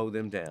mow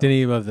them down. Did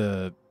any of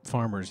the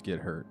farmers get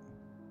hurt?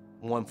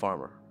 One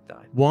farmer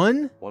died.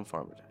 One? One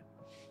farmer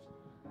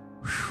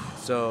died.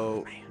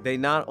 So they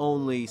not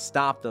only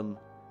stopped them,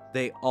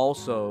 they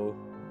also,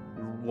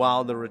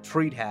 while the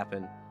retreat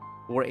happened,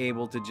 were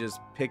able to just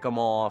pick them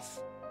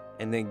off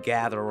and then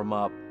gather them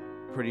up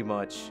pretty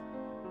much.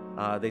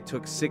 They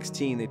took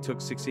 16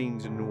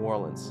 to New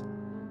Orleans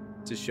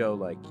to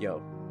show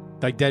yo,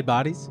 Like dead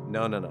bodies?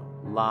 No.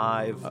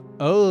 Live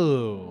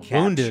wounded.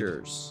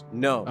 captures.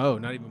 No. Oh,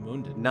 not even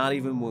wounded. Not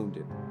even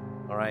wounded.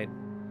 All right?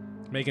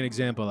 Make an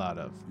example out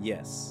of.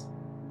 Yes.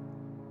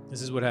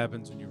 This is what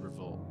happens when you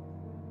revolt.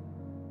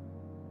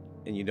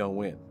 And you don't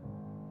win.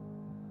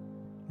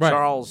 Right.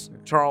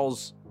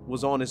 Charles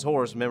was on his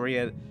horse. Remember,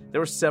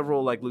 there were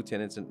several like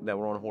lieutenants that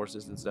were on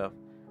horses and stuff,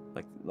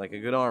 like a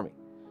good army.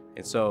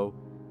 And so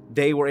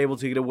they were able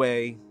to get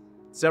away.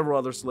 Several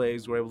other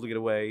slaves were able to get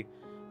away.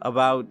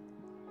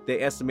 They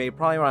estimated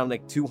probably around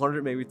like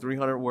 200, maybe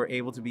 300 were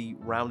able to be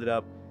rounded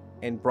up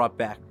and brought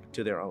back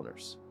to their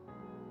owners.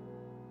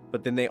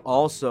 But then they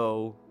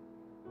also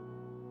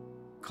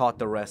caught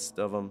the rest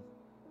of them.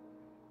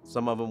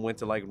 Some of them went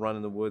to like run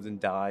in the woods and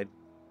died,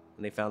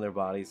 and they found their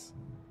bodies.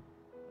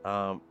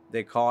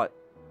 They caught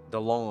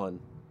DeLon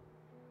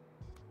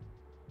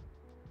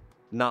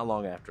not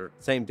long after,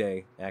 same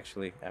day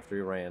actually, after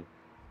he ran.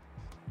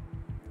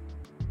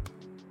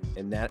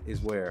 And that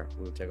is where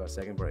we'll take our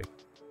second break.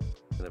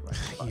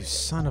 You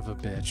son of a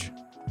bitch.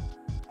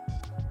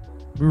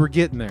 We were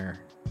getting there.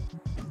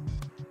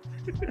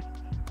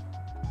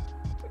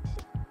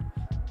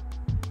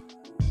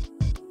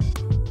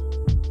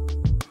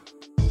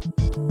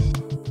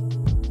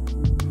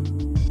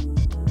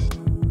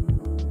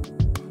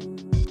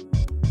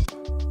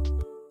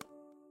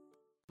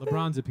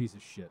 LeBron's a piece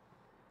of shit.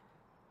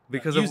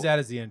 Because use that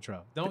as the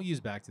intro. Don't use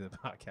back to the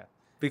podcast.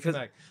 Because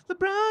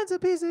LeBron's a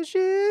piece of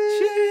shit.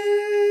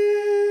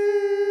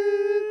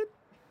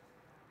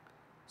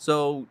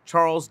 So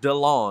Charles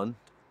DeLon,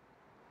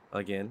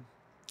 again,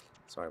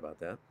 sorry about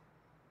that.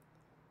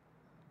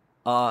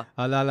 La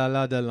la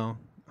la DeLon.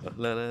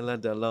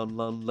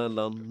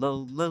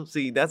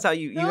 See, that's how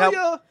you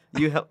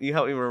help me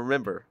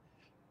remember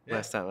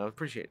last time. I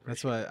appreciate it.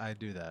 That's why I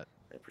do that.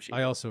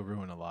 I also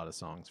ruin a lot of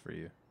songs for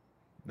you.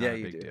 Not yeah, a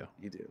you big do. Deal.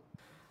 You do.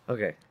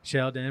 Okay.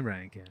 Sheldon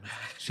Rankins.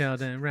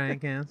 Sheldon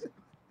Rankins.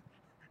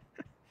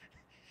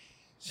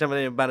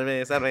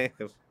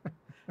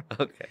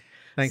 Okay.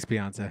 Thanks,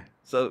 Beyonce.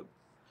 So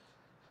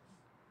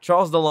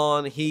Charles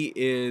DeLon, he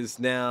is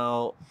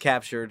now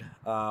captured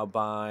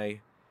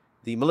by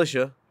the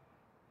militia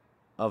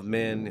of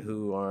men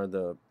who are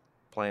the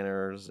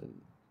planters and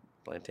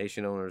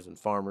plantation owners and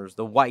farmers,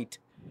 the white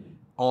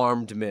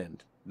armed men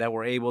that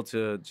were able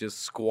to just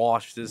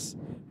squash this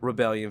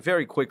rebellion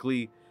very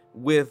quickly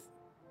with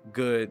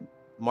good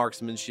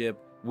marksmanship,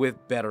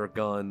 with better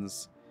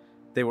guns.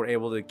 They were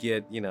able to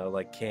get,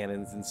 like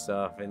cannons and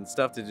stuff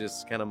to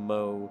just kind of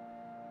mow.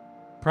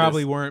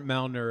 Probably weren't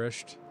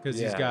malnourished because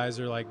these guys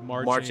are like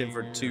marching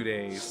for 2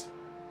 days.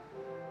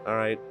 All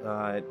right.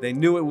 They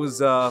knew it was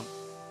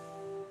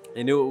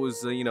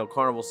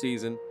carnival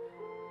season,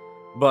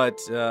 but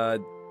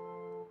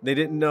they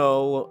didn't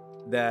know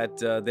that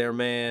their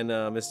man,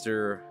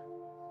 Mr.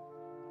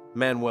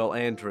 Manuel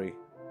Andre,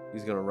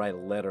 he's going to write a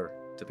letter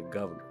to the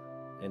governor.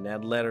 And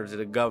that letter to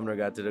the governor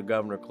got to the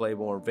Governor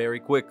Claiborne very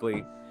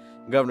quickly.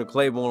 Governor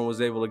Claiborne was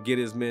able to get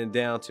his men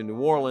down to New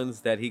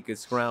Orleans that he could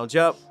scrounge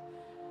up.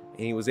 And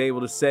he was able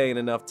to say in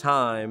enough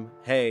time,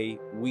 hey,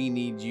 we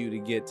need you to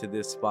get to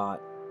this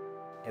spot.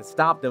 And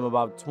stop them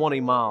about 20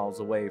 miles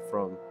away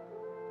from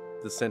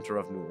the center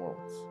of New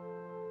Orleans.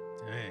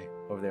 Dang.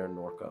 Over there in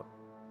Norco.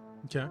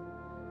 Okay.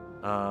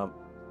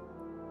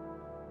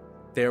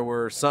 There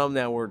were some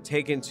that were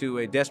taken to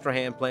a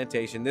Destrehan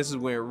plantation. This is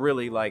where it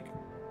really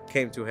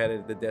came to a head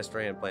at the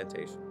Destrehan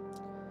plantation.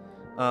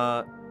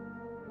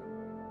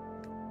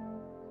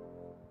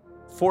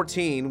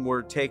 14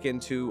 were taken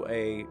to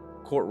a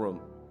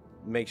courtroom,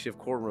 makeshift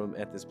courtroom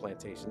at this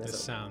plantation.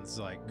 This sounds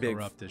like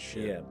corrupt as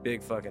shit. Yeah,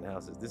 big fucking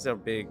houses. These are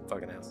big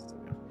fucking houses.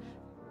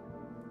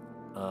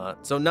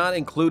 So not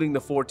including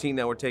the 14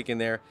 that were taken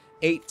there,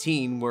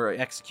 18 were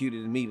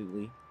executed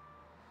immediately.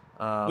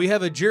 We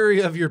have a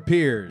jury of your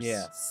peers.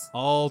 Yes.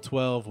 All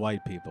 12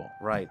 white people.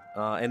 Right.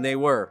 And they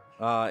were.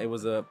 It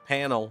was a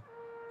panel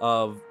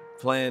of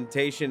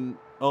plantation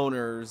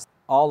owners.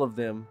 All of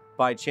them,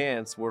 by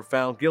chance, were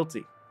found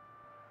guilty.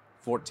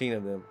 14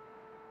 of them.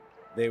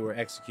 They were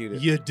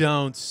executed. You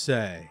don't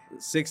say.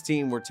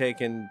 16 were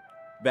taken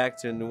back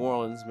to New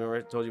Orleans. Remember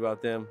I told you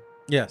about them?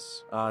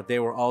 Yes. They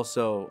were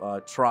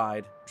also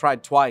tried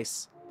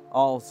twice.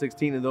 All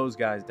 16 of those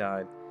guys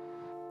died.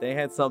 They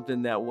had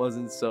something that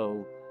wasn't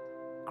so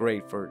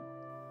great for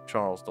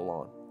Charles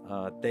DeLon.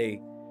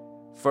 They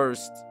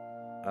first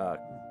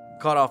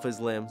cut off his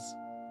limbs.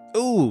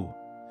 Ooh.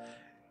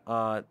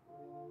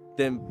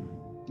 Then,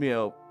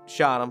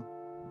 shot him,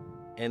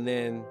 and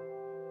then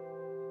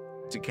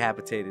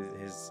decapitated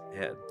his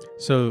head.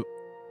 So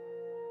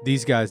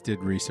these guys did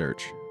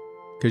research,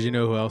 because you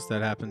know who else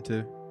that happened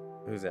to?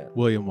 Who's that?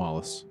 William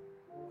Wallace.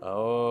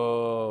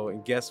 Oh,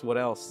 and guess what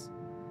else?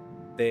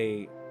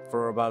 They,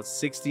 for about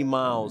 60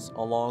 miles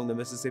along the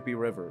Mississippi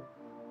River,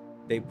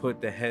 they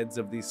put the heads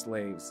of these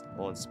slaves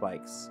on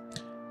spikes.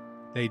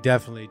 They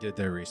definitely did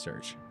their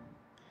research.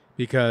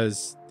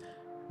 Because,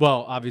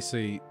 well,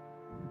 obviously,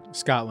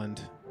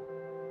 Scotland,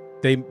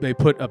 they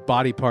put a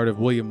body part of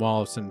William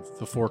Wallace in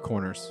the four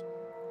corners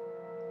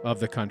of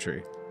the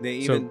country. They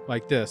even, so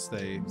like this,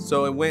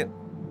 So it went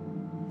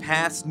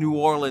past New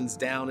Orleans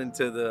down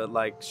into the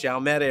like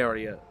Chalmette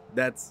area.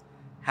 That's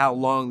how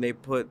long they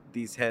put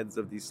these heads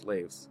of these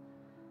slaves.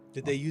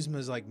 Did they use them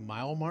as like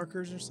mile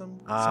markers or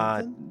something?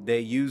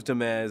 They used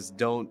them as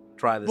don't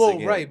try this Well,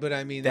 again. right, but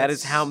I mean that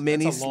is how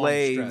many that's a long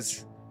slaves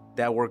stretch.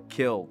 that were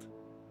killed.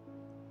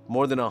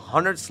 More than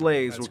 100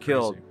 slaves That's were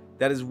killed. crazy.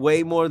 That is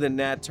way more than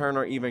Nat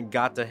Turner even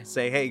got to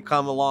say, hey,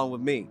 come along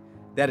with me.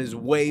 That is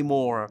way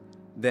more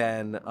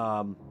than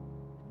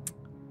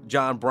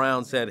John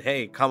Brown said,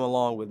 hey, come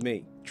along with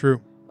me. True.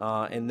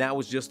 And that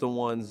was just the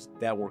ones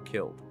that were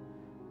killed.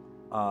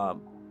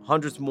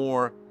 Hundreds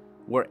more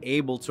were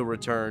able to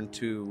return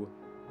to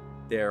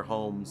their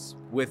homes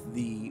with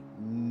the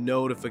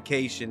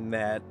notification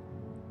that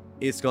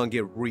it's going to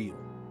get real.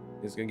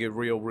 It's going to get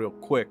real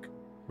quick.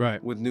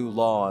 Right. With new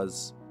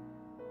laws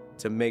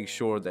to make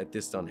sure that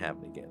this doesn't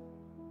happen again.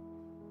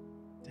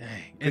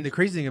 Dang. And the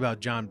crazy thing about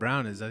John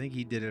Brown is I think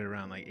he did it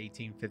around like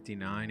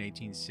 1859,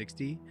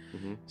 1860.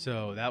 Mm-hmm.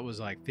 So that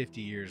was like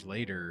 50 years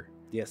later.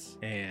 Yes.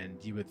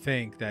 And you would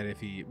think that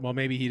if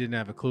maybe he didn't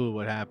have a clue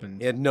what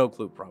happened. He had no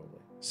clue, probably.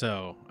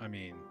 So, I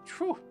mean,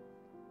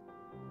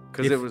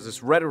 because there was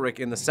this rhetoric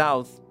in the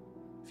South.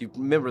 If you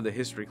remember the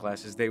history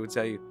classes, they would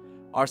tell you,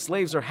 our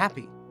slaves are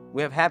happy.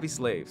 We have happy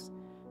slaves.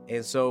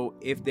 And so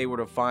if they were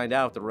to find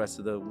out, the rest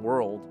of the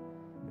world,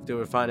 if they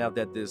were to find out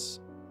that this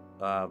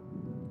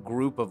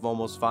group of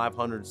almost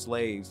 500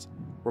 slaves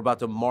were about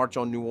to march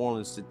on New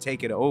Orleans to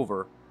take it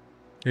over.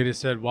 They just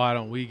said, why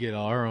don't we get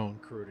our own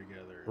crew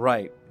together?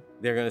 Right.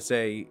 They're going to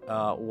say,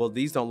 well,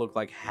 these don't look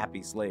like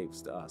happy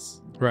slaves to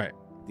us. Right.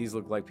 These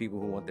look like people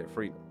who want their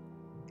freedom.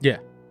 Yeah.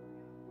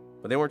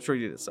 But they weren't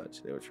treated as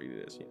such. They were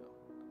treated as,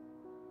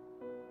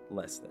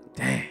 less than.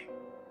 Dang.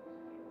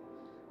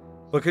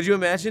 But could you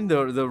imagine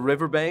the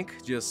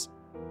riverbank just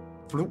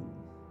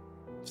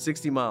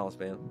 60 miles,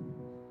 man?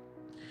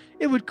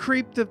 It would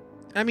creep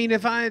I mean,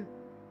 if I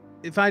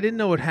didn't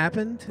know what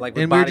happened, like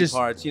with and body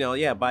parts,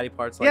 body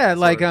parts.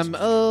 Like I'm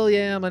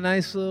a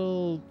nice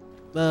little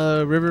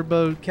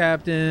riverboat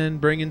captain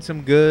bringing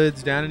some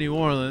goods down to New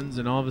Orleans,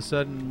 and all of a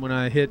sudden when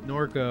I hit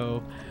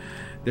Norco,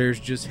 there's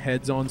just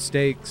heads on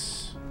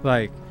stakes.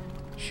 Like,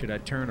 should I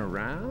turn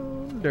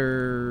around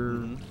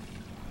or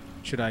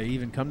should I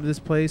even come to this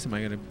place? Am I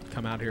going to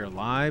come out here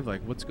alive?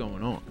 Like, what's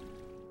going on?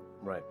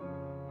 Right.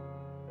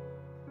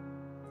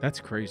 That's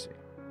crazy.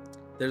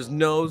 There's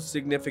no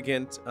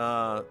significant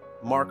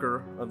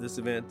marker of this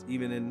event,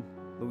 even in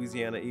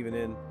Louisiana, even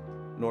in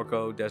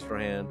Norco,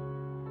 Destrehan.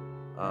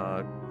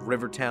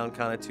 Rivertown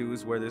kind of too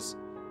is where this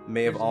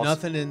may have also...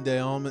 nothing in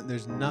Dalman.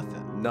 There's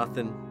nothing.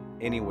 Nothing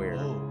anywhere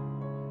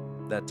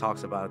that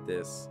talks about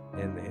this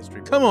in the history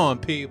books. Come on,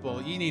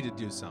 people. You need to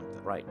do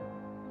something. Right.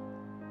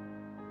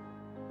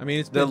 I mean,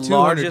 it's the been 200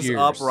 largest years.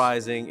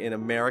 uprising in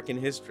American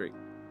history.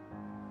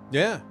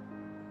 Yeah.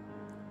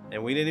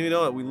 And we didn't even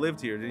know it. We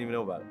lived here. Didn't even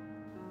know about it.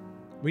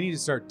 We need to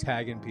start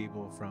tagging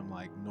people from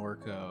like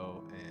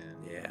Norco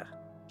and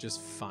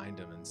just find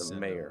them and the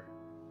mayor.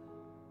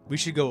 We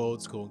should go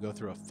old school and go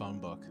through a phone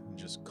book and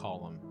just call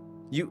them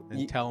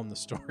and tell them the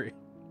story.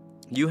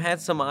 You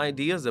had some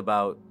ideas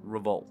about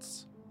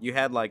revolts. You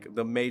had like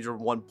the major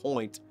one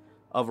point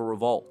of a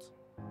revolt.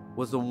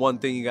 What's the one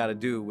thing you got to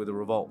do with a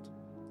revolt?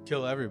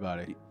 Kill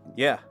everybody.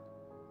 Yeah.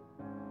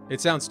 It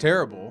sounds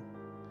terrible.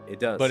 It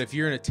does. But if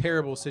you're in a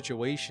terrible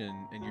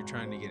situation and you're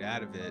trying to get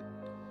out of it,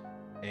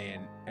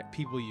 and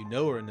people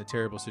are in a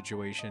terrible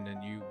situation,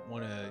 and you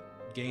want to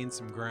gain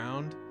some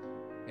ground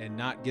and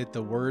not get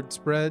the word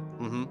spread,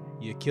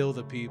 you kill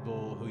the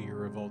people who you're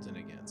revolting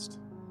against.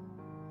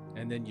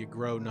 And then you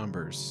grow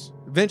numbers.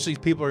 Eventually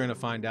people are going to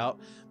find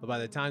out, but by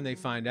the time they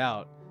find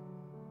out,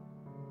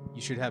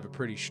 you should have a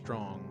pretty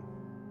strong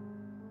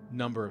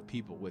number of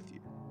people with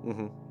you.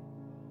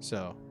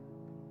 So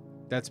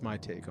that's my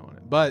take on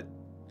it. But,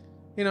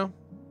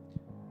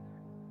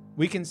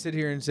 we can sit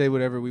here and say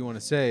whatever we want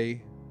to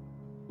say.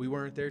 We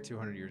weren't there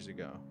 200 years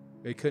ago.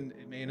 It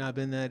may not have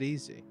been that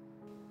easy.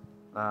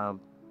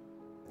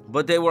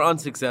 But they were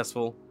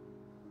unsuccessful,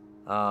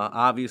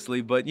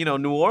 obviously. But,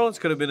 New Orleans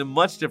could have been a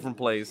much different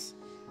place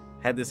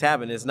had this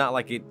happened. It's not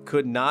like it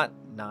could not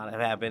have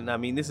happened. I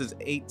mean, this is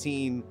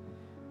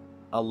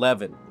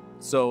 1811.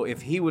 So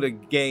if he would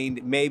have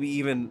gained maybe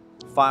even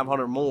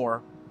 500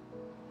 more,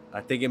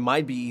 I think it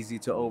might be easy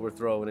to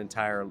overthrow an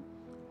entire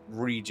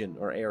region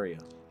or area.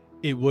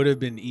 It would have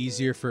been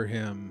easier for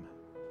him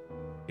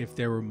if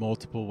there were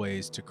multiple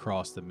ways to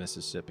cross the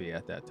Mississippi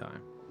at that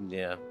time.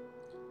 Yeah.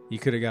 He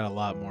could have got a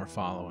lot more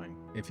following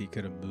if he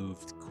could have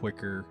moved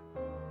quicker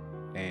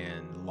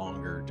and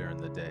longer during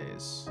the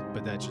days.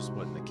 But that just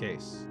wasn't the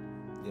case.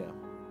 Yeah.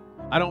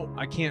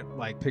 I can't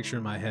picture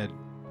in my head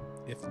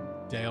if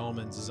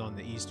Dalman's is on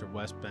the east or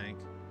west bank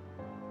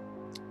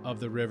of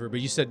the river.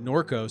 But you said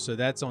Norco, so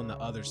that's on the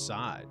other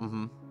side.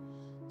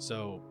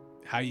 So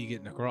how are you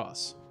getting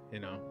across,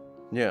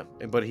 Yeah,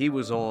 but he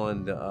was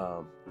on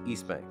the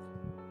east bank.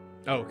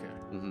 Oh, okay.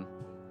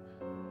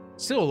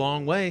 Still a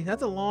long way.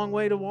 That's a long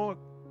way to walk.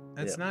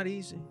 That's not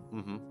easy.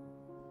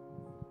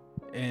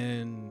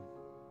 And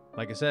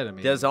like I said, I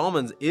mean, Des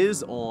Allemands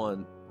is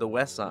on the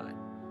west side.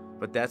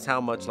 but that's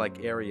how much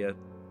like area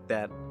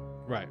that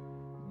Right.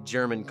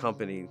 German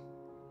company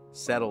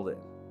settled in.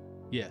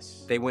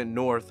 Yes. They went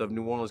north of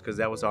New Orleans because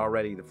that was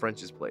already the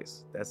French's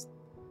place.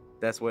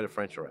 That's where the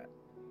French are at.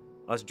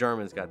 Us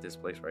Germans got this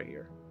place right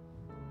here.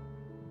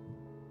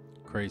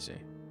 Crazy.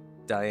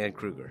 Diane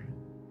Kruger.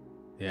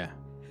 Yeah.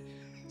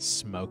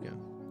 Smoking.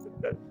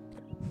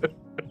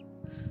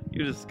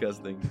 You're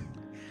disgusting.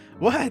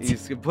 What? You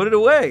just put it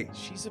away.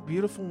 She's a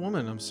beautiful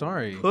woman. I'm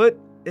sorry. Put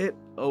it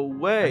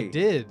away. I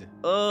did.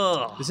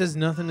 Ugh. This has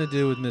nothing to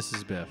do with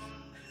Mrs. Biff.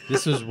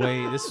 This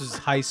was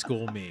high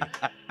school me.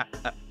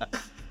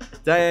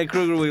 Diane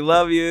Kruger, we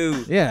love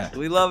you. Yeah.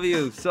 We love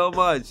you so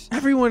much.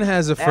 Everyone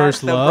has a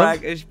first At the love.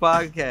 Brackish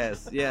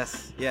Podcast.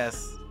 Yes,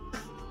 yes.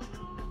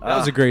 That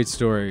was a great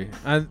story.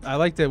 I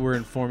like that we're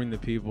informing the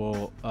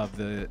people of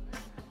the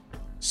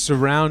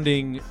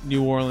surrounding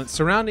New Orleans,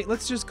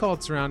 let's just call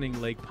it surrounding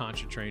Lake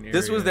Pontchartrain area.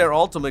 This was their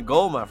ultimate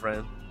goal, my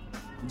friend.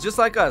 Just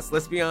like us,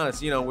 let's be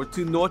honest. You know, we're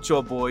two North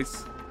Shore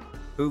boys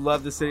who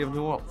love the city of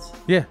New Orleans.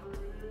 Yeah.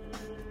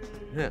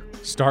 Yeah.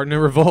 Starting a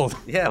revolt.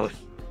 Yeah.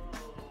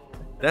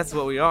 That's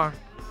what we are.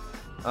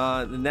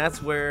 And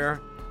that's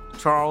where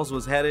Charles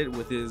was headed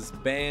with his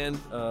band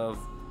of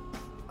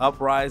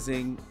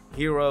Uprising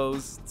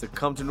heroes to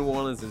come to New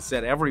Orleans and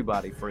set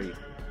everybody free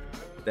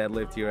that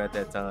lived here at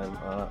that time.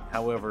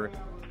 However,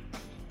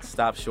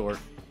 stopped short.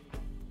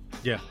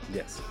 Yeah.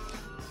 Yes.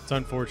 It's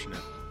unfortunate.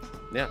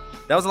 Yeah.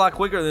 That was a lot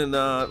quicker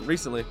than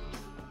recently.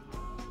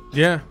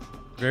 Yeah.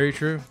 Very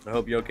true. I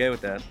hope you're okay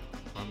with that.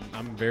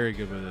 I'm very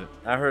good with it.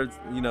 I heard,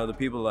 the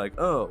people like,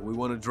 oh, we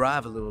want to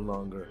drive a little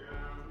longer.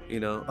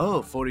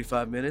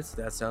 45 minutes?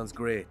 That sounds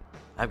great.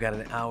 I've got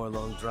an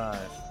hour-long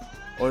drive.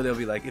 Or they'll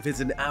be like, if it's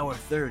an hour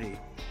 30,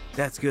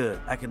 that's good.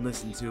 I can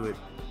listen to it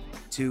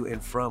to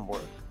and from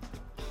work.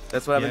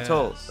 That's what I've been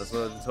told. That's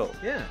what I've been told.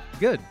 Yeah,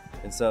 good.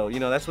 And so,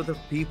 that's what the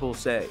people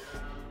say.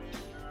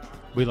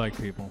 We like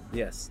people.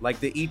 Yes, like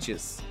the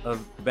Eaches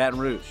of Baton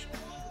Rouge.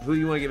 Who do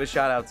you want to give a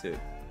shout-out to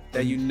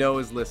that you know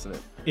is listening?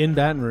 In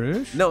Baton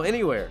Rouge? No,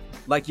 anywhere.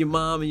 Like your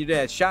mom and your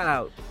dad. Shout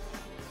out.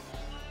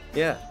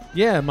 Yeah.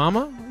 Yeah,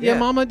 mama? Yeah,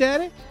 mama,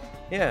 daddy?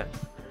 Yeah.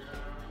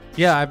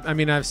 Yeah, I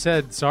mean, I've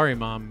said sorry,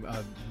 Mom,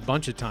 a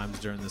bunch of times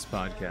during this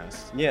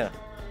podcast. Yeah.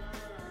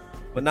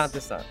 But not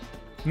this time.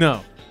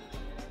 No.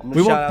 I'm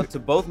going to shout out to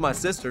both my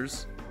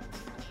sisters.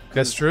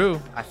 That's true.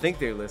 I think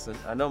they listen.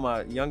 I know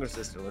my younger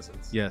sister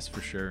listens. Yes,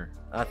 for sure.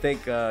 I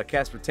think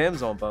Casper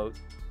Tim's on boat.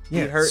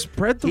 Yeah,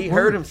 spread the word. He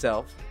heard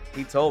himself.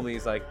 He told me,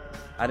 he's like,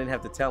 I didn't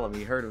have to tell him.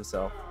 He heard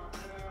himself.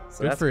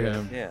 So good that's for good.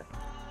 him. Yeah.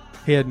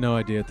 He had no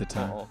idea at the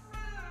time. Uh-oh.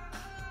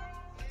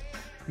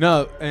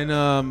 No,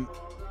 and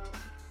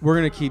we're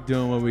going to keep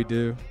doing what we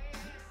do.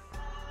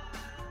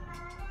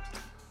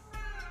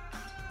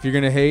 If you're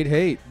going to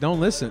hate. Don't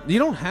listen. You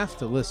don't have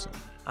to listen.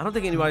 I don't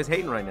think anybody's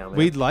hating right now, man.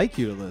 We'd like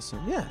you to listen.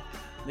 Yeah.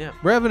 Yeah.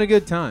 We're having a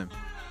good time.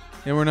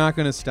 And we're not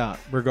going to stop,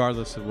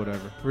 regardless of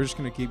whatever. We're just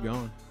going to keep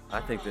going.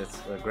 I think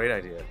that's a great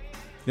idea.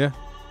 Yeah.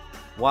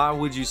 Why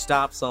would you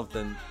stop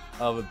something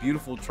of a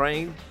beautiful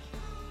train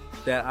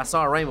that I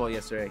saw a rainbow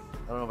yesterday?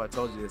 I don't know if I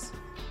told you this.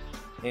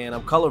 And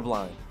I'm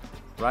colorblind,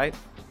 right?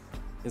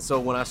 And so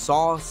when I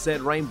saw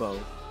said rainbow,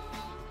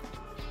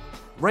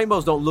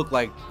 rainbows don't look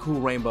like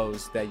cool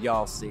rainbows that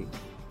y'all see.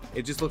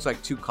 It just looks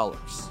like two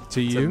colors.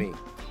 To you? To me.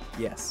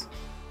 Yes.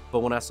 But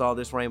when I saw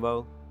this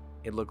rainbow,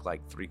 it looked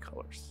like three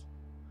colors.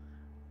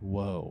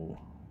 Whoa.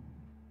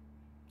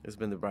 It's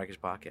been the Brackish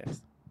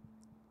Podcast.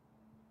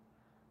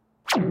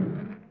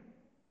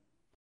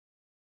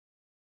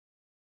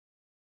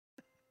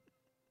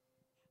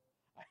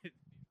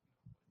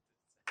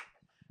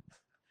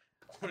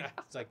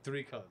 It's like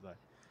three colors. Like,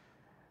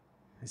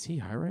 is he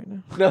high right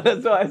now? No,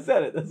 that's why I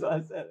said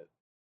it.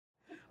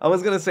 I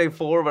was going to say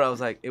 4, but I was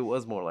like, it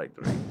was more like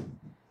 3.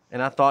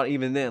 And I thought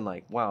even then,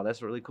 like, wow,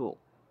 that's really cool.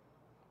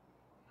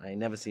 I ain't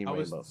never seen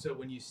rainbows. So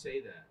when you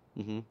say that,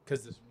 Mm-hmm.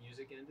 because the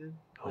music ended.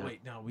 Oh Yeah. wait,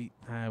 no, we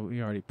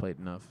already played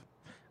enough.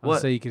 I What?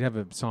 would say you could have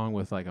a song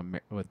with like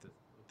with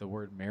the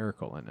word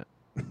miracle in it.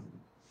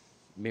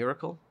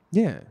 Miracle?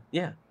 Yeah.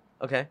 Yeah.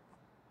 Okay.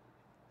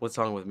 What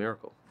song with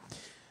Miracle?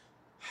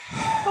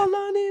 All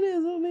I need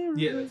is a miracle.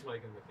 Yeah, that's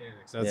Mike and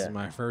Mechanics. That's Yeah.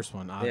 my first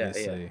one, yeah.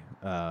 obviously.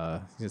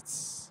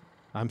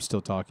 I'm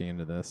still talking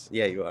into this.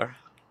 Yeah, you are.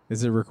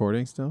 Is it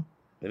recording still?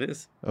 It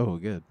is. Oh,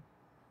 good.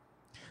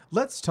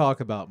 Let's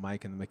talk about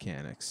Mike and the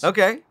Mechanics.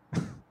 Okay.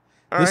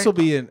 All This right. will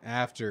be an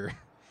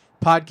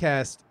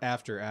podcast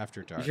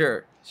after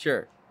dark.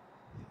 Sure.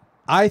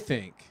 I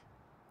think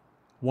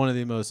one of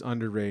the most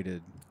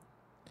underrated.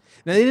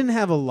 Now, they didn't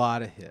have a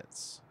lot of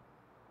hits,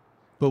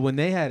 but when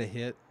they had a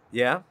hit,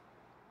 Yeah.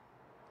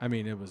 I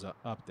mean, it was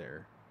up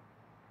there.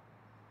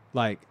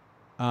 Like,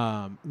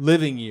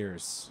 Living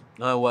Years.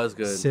 No, it was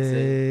good.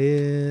 Say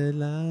it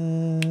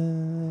loud.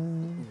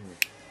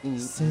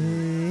 Say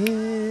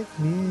it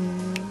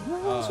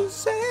clear.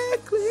 Say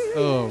it clear.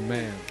 Oh,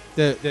 man.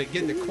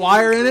 Getting the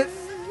choir in it.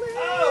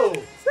 Oh!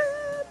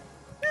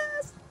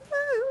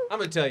 I'm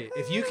going to tell you,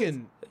 if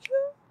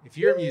if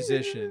you're a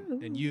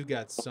musician and you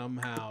got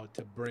somehow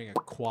to bring a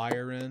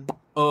choir in,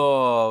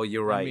 Oh,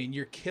 you're right. I mean,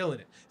 you're killing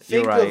it.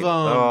 You're Think right.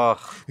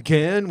 of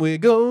Can we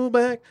go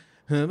back?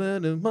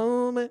 About a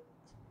moment.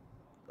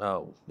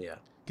 Oh, yeah.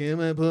 Can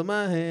I put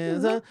my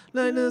hands up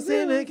like the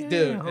ceiling?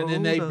 Dude, and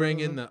then they bring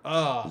in the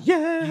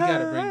Yeah. you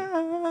gotta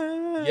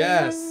bring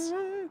yes.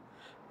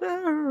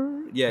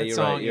 Yeah, That you're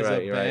song right. You're is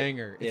right. a You're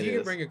banger. right. If you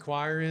can bring a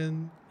choir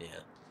in, yeah.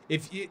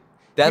 if you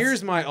That's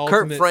here's my Kurt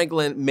ultimate.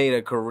 Franklin made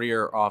a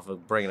career off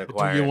of bringing a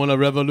choir. Do you in. want a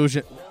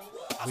revolution?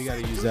 We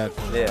gotta use that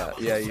for Yeah,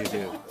 yeah, you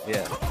do.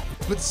 Yeah,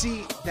 But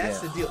see,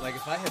 that's the deal. Like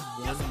if I had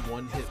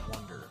one hit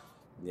wonder,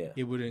 yeah,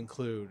 it would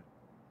include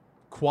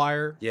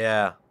choir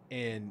yeah.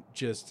 and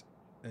just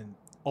an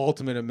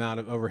ultimate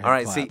amount of overhead. All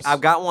right, claps. see, I've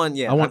got one.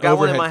 Yeah, I want I've got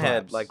one in my overhead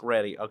head, claps. like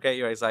ready. Okay,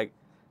 you're right.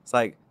 It's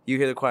like you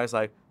hear the choir. It's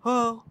like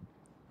oh,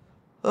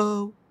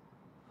 oh,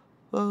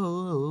 oh, oh,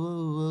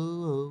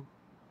 oh,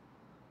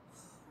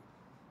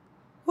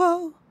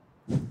 whoa,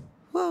 whoa,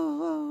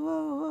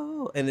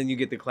 whoa, whoa, and then you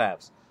get the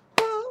claps.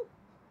 Whoa,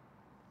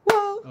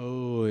 whoa,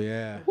 Oh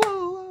yeah.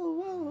 whoa, whoa,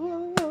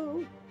 whoa,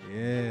 whoa,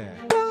 Yeah.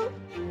 whoa,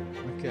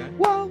 Okay.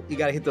 whoa. You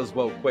gotta hit those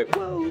whoa quick.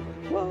 Whoa,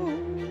 whoa,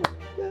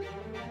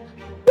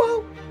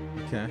 whoa,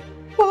 Okay.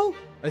 whoa.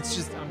 It's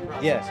just I'm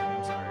processing. Yeah.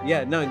 I'm sorry.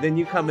 Yeah, no, then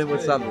you come in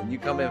with something. You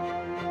come in.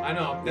 I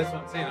know. That's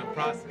what I'm saying. I'm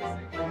processing.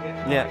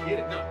 Yeah. I get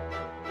it. No.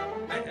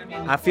 I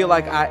mean. I feel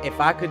like if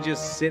I could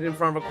just sit in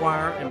front of a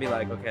choir and be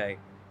like, okay,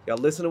 y'all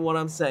listen to what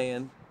I'm saying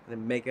and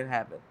then make it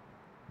happen.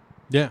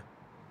 Yeah.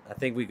 I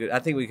think we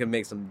could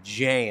make some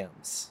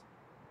jams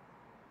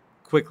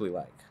quickly,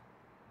 like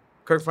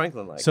Kurt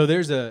Franklin, like. So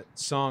there's a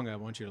song I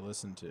want you to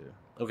listen to,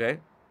 Okay.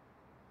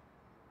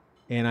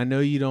 and I know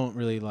you don't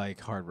really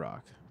like hard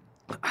rock,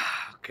 Oh,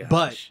 gosh.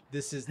 but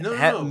this is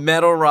no.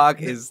 Metal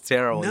rock is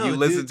terrible. No, you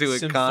listen dude, to it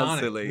symphonic.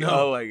 constantly. No,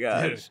 Oh my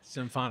gosh. dude,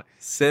 symphonic.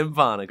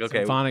 Symphonic. Okay.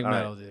 Symphonic all right.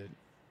 metal, dude.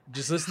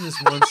 Just listen to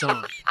this one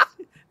song.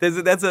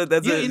 That's a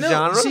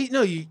genre. See,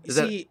 no, you Is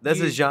see.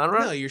 that's a genre?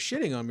 No, you're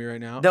shitting on me right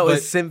now. No, but,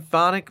 is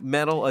symphonic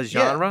metal a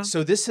genre? Yeah,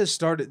 so this has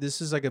started. This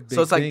is like a big.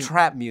 So it's like thing.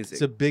 trap music.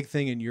 It's a big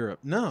thing in Europe.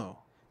 No.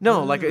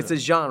 No, like it's a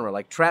genre.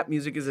 Like trap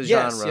music is a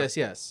Yes, genre.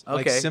 yes.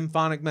 Like Okay.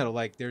 symphonic metal.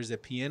 Like there's a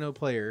piano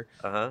player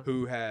Uh-huh.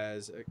 who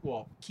has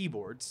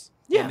keyboards.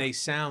 Yeah. And they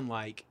sound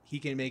like he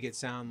can make it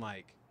sound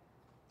like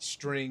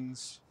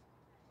strings,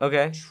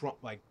 Okay.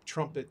 like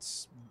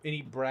trumpets,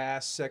 any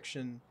brass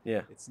section.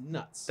 Yeah. It's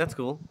nuts. That's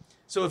cool.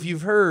 So if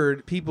you've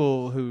heard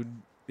people who,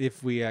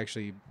 if we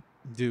actually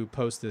do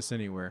post this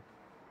anywhere,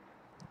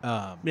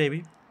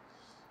 Maybe.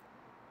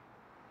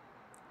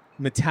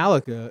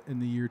 Metallica in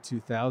the year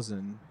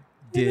 2000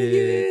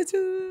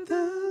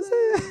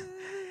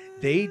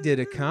 they did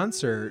a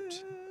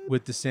concert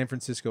with the San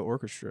Francisco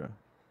Orchestra,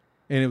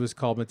 and it was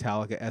called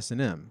Metallica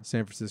S&M,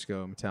 San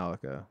Francisco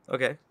Metallica.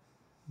 Okay.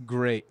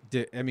 Great.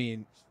 I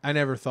mean, I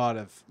never thought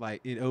of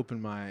like it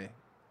opened my.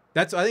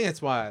 I think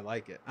that's why I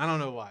like it. I don't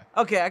know why.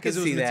 Okay, I can Because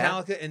it was see that.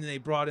 Metallica, and then they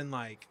brought in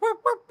like.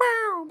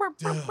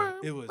 Dude,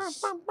 it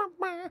was.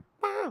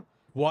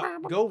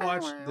 What? Go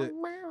watch the.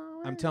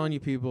 I'm telling you,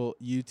 people,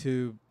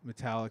 YouTube,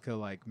 Metallica,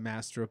 like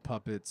Master of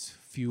Puppets,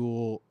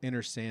 Fuel,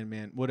 Inner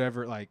Sandman,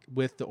 whatever, like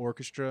with the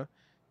orchestra,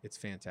 it's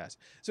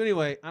fantastic. So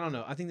anyway, I don't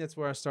know. I think that's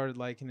where I started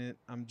liking it.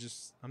 I'm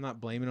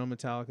not blaming on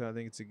Metallica. I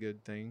think it's a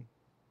good thing.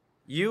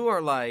 You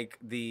are like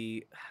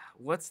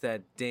what's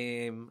that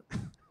damn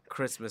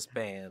Christmas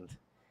band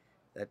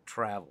that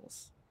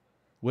travels?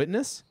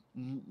 Witness?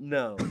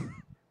 No.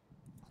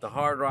 The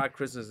hard rock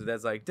Christmas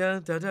that's like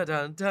dun dun dun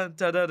dun dun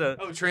dun dun. Dun.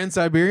 Oh,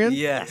 Trans-Siberian?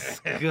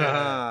 Yes.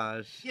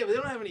 Gosh. Yeah, but they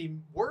don't have any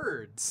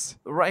words.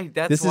 Right.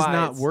 That's This why is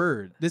not it's-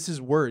 word. This is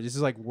word. This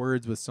is like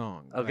words with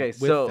song. Okay, like,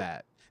 with so-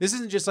 that. This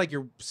isn't just like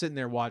you're sitting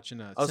there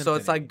watching a. Oh, so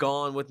it's symphony. like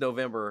Gone with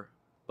November,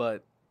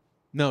 but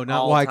No, not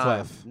all Wyclef.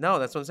 time. No,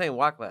 that's what I'm saying.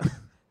 Wyclef.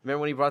 Remember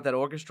when he brought that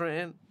orchestra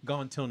in?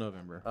 Gone till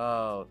November.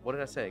 Oh, what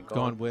did I say?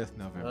 Gone with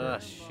November.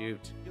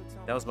 Shoot.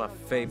 That was my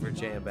favorite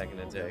jam back in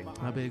the day.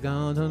 I'll be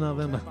gone till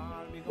November.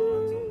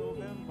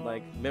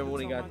 Like, remember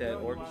when he got that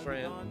orchestra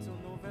in?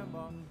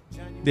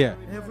 Yeah.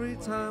 Every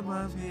time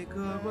I pick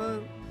up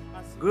a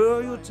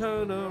girl, you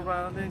turn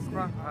around and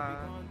cry.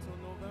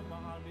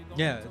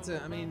 Yeah.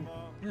 I mean,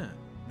 yeah.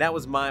 That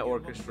was my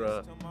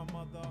orchestra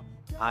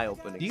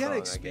eye-opening You gotta song,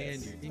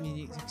 expand I guess.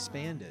 you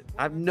expand it.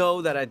 I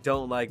know that I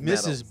don't like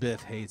metal. Mrs.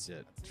 Biff hates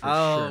it. For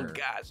Oh, sure.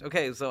 gosh.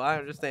 Okay, so I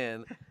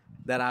understand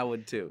that I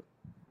would too.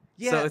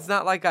 Yeah. So it's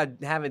not like I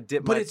haven't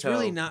dipped but my it's toe.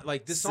 really not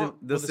like this song.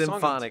 The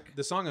symphonic.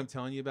 The song I'm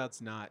telling you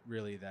about's not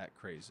really that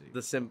crazy.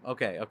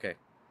 Okay.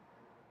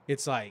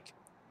 It's like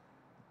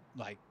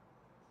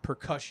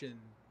percussion.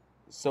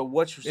 So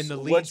what's And the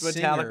lead what's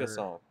Metallica singer-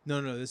 song?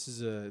 No, this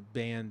is a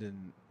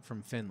band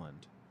from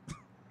Finland.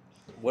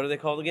 What are they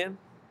called again?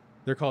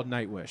 They're called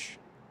Nightwish.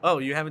 Oh,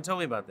 you haven't told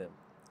me about them.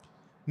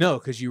 No,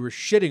 because you were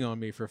shitting on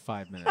me for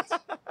 5 minutes.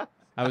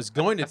 I was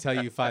going to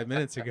tell you 5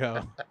 minutes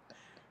ago,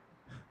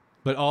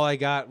 but all I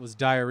got was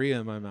diarrhea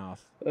in my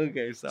mouth.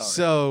 Okay, sorry.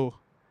 So,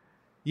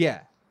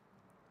 yeah,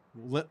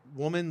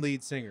 woman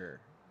lead singer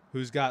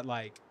who's got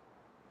like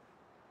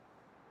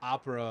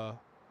opera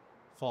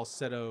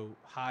falsetto,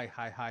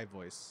 high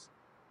voice,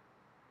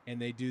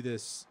 and they do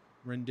this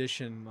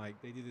rendition.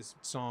 Like they do this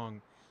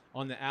song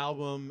on the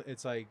album.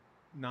 It's like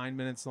 9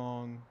 minutes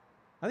long.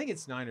 I think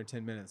it's 9 or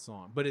 10 minutes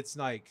long, but it's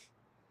like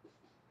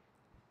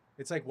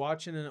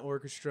watching an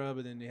orchestra,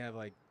 but then they have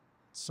like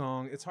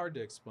song. It's hard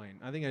to explain.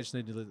 I think I just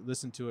need to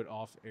listen to it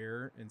off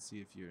air and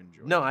see if you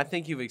enjoy it. No, I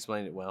think you've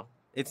explained it well.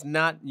 It's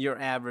not your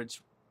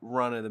average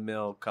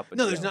run-of-the-mill cup of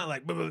No, joe. there's not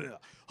like.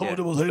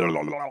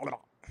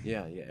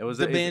 Yeah. It was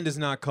The band is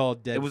not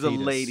called Dead It was Fetus.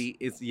 a lady.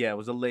 It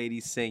was a lady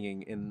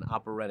singing in an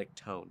operatic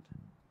tone.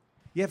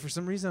 Yeah, for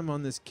some reason I'm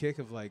on this kick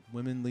of like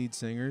women lead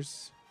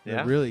singers. They're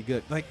Yeah? really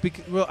good. Like,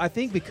 I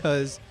think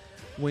because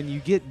when you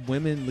get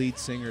women lead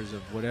singers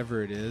of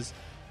whatever it is,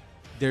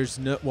 there's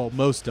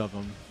most of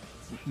them,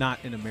 not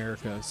in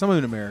America. Some of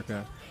them in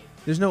America,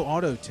 there's no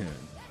auto tune.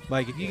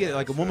 Like if you get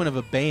like a woman of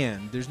a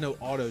band, there's no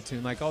auto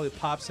tune. Like all the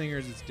pop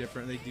singers, it's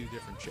different. They do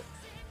different shit.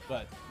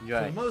 But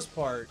for the most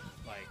part,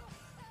 like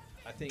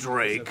I think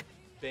Drake.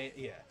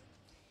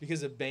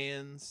 because of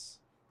bands.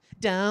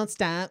 Don't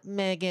stop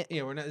making.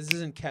 Yeah, we're not. This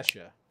isn't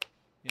Kesha.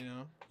 You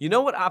know. You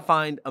know what I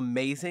find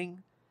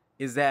amazing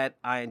is that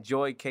I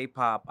enjoy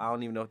K-pop. I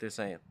don't even know what they're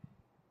saying.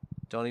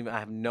 I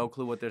have no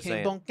clue what they're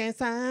saying.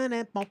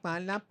 That's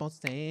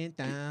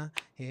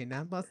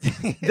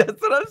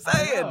what I'm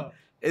saying.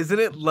 Isn't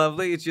it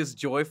lovely? It's just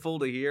joyful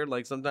to hear.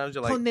 Like sometimes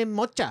you're like, Yeah.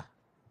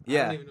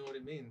 yeah, I don't even know what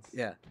it means.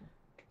 yeah,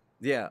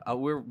 yeah.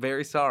 We're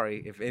very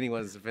sorry if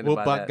anyone's offended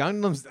by that.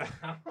 Gangnam Style.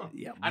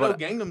 Yeah, I know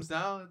Gangnam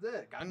Style. That's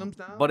it. Gangnam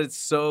Style. But it's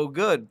so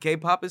good.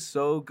 K-pop is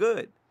so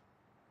good.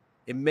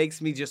 It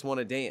makes me just want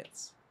to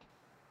dance.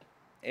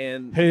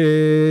 And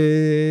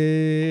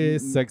hey,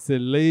 sexy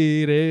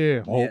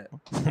lady.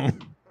 yeah.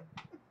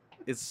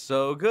 It's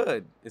so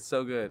good. It's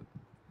so good.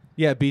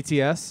 Yeah,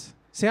 BTS.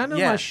 See, I know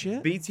my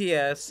shit.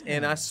 BTS,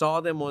 and I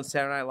saw them on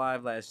Saturday Night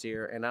Live last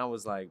year, and I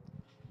was like,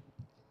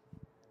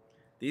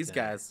 these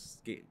guys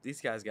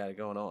got it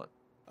going on.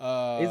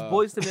 Is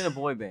Boyz II Men a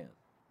boy band?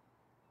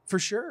 For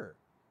sure.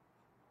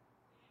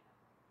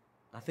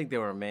 I think they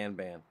were a man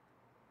band.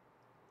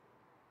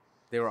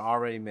 They were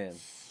already men.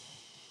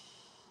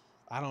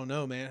 I don't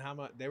know, man. How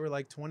much? They were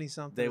like 20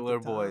 something. They were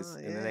boys,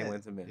 and then they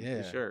went to men.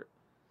 Yeah. For sure.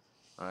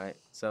 All right,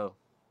 so.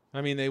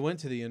 I mean, they went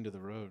to the end of the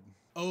road.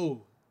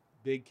 Oh,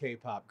 big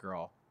K-pop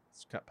girl.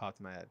 It's popped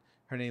in my head.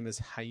 Her name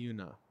is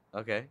Hyuna.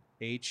 Okay.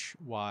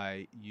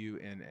 Hyuna.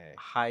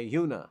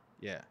 Hyuna.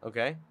 Yeah.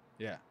 Okay.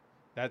 Yeah.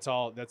 That's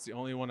all. That's the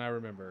only one I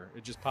remember.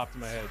 It just popped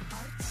in my head.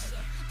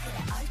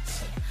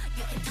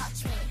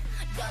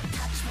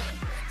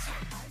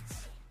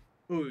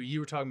 Ooh, you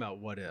were talking about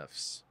what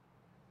ifs.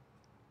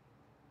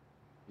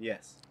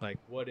 Yes. Like,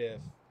 what if,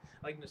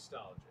 like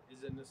nostalgia.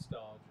 Is it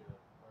nostalgia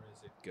or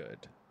is it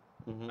good?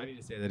 Mm-hmm. I need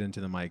to say that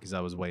into the mic because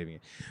I was waving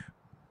it.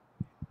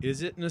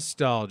 Is it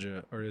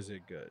nostalgia or is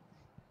it good?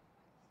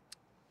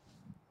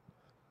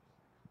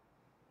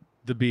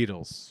 The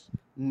Beatles.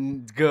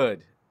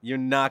 Good. You're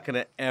not going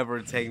to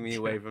ever take me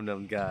away from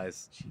them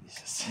guys.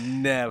 Jesus.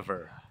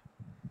 Never.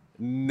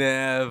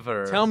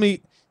 Never. Tell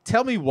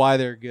me why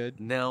they're good.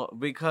 Now,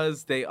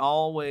 because they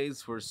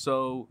always were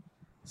so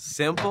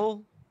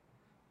simple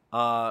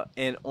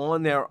and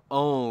on their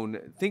own.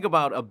 Think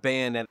about a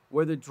band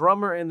where the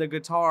drummer and the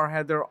guitar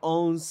had their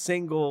own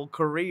single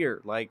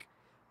career, like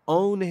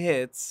own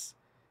hits,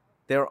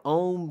 their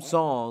own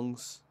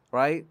songs,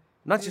 right?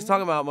 I'm not just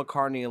talking about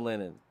McCartney and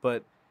Lennon,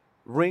 but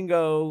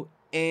Ringo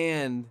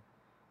and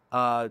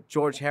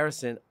George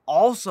Harrison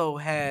also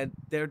had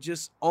their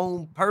just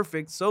own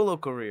perfect solo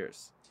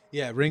careers.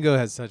 Yeah, Ringo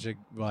has such a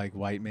like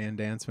white man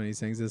dance when he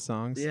sings his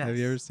songs. Yes. Have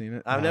you ever seen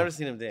it? I've never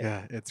seen him dance.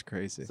 Yeah, it's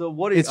crazy. So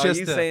what are you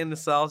saying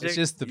nostalgic? It's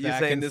just the you back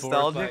saying and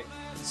nostalgic?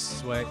 forth, like,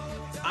 sway.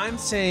 I'm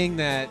saying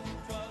that.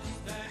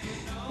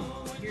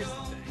 Here's the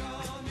thing.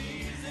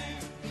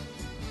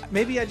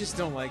 Maybe I just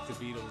don't like the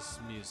Beatles'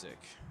 music.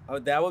 Oh,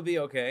 that would be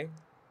okay.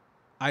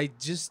 I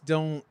just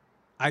don't.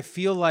 I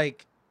feel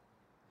like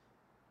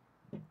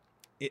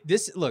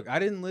look, I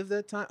didn't live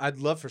that time. I'd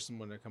love for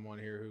someone to come on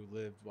here who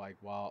lived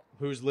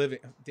who's living.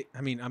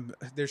 I mean,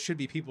 there should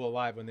be people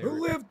alive when they were.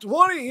 lived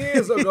 20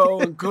 years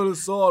ago and could have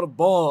saw the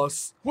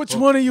boss. Which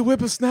one of you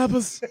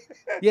whippersnappers?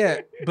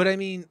 Yeah, but I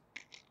mean,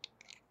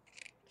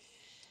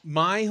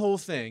 my whole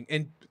thing,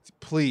 and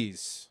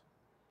please,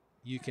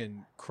 you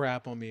can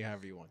crap on me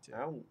however you want to. I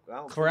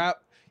don't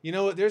Crap. You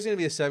know what? There's going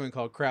to be a segment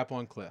called Crap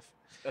on Cliff.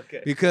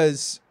 Okay.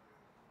 Because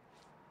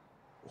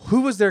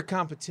who was their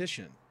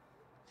competition?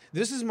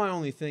 This is my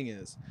only thing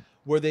is,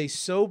 were they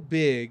so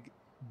big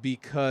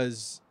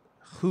because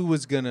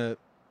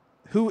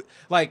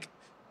like,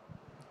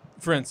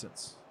 for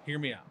instance, hear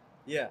me out.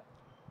 Yeah.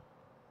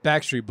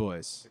 Backstreet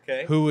Boys.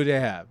 Okay. Who would they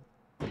have?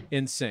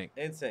 NSYNC.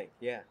 NSYNC,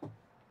 yeah.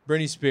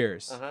 Britney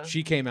Spears. Uh-huh.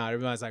 She came out.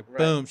 Everybody's like, Right.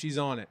 boom, she's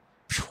on it.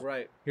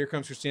 Right. Here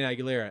comes Christina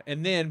Aguilera.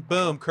 And then,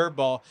 boom,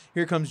 curveball.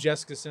 Here comes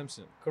Jessica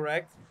Simpson.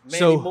 Correct. Mandy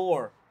So-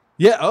 Moore.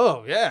 Yeah.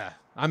 Oh, yeah.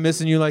 I'm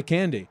missing you like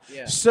candy.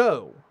 Yeah.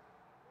 So,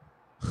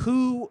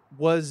 who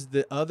was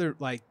the other?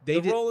 Like The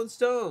Rolling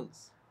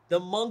Stones. the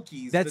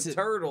monkeys, the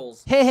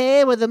turtles.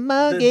 Hey, with the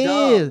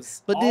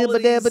monkeys.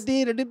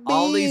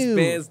 All these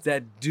bands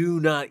that do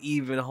not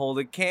even hold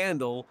a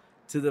candle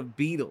to the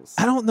Beatles.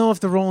 I don't know if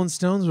the Rolling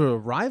Stones were a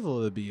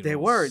rival of the Beatles. They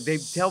were. They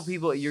tell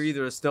people you're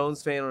either a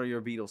Stones fan or you're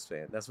a Beatles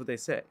fan. That's what they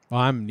say. Well,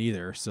 I'm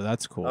neither, so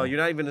that's cool. Oh, you're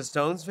not even a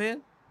Stones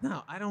fan?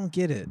 No, I don't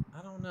get it.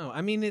 I don't know.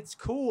 I mean, it's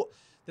cool.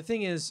 The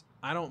thing is,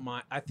 I don't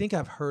mind. I think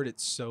I've heard it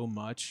so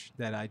much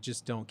that I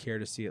just don't care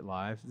to see it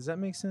live. Does that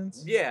make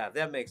sense? Yeah,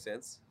 that makes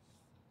sense.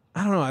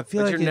 I don't know. I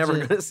feel like you're never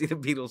going to see the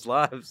Beatles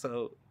live,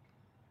 so.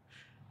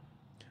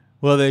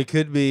 Well, they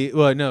could be.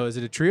 Well, no. Is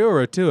it a trio or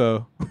a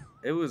duo?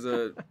 It was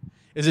a.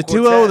 Is it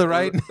duo the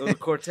right? It was a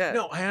quartet.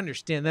 No, I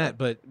understand that,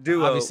 but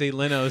Duo. Obviously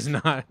Leno's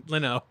not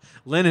Leno.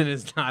 Lennon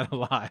is not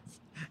alive.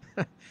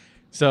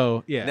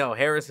 So yeah. No,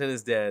 Harrison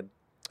is dead.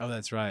 Oh,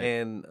 that's right.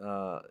 And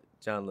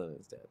John Lennon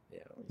is dead.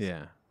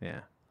 Yeah.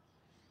 Yeah.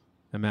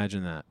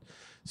 Imagine that.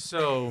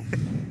 So.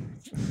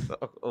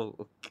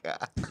 Oh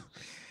God.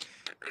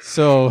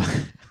 So.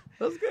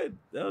 That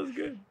was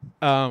good.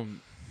 I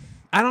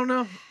don't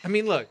know. I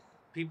mean, look,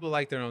 people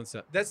like their own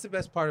stuff. That's the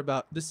best part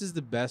about. This is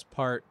the best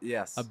part.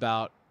 Yes.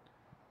 About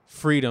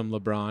freedom,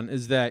 LeBron,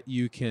 is that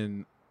you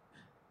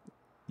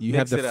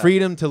have the up.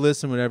 freedom to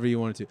listen whatever you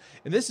want to.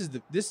 And this is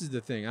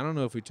the thing. I don't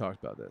know if we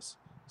talked about this.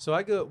 So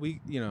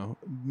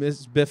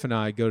Miss Biff and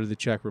I go to the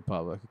Czech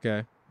Republic,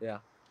 okay? Yeah.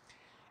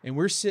 And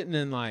we're sitting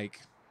in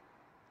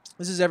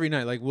this is every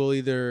night. Like we'll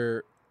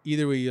either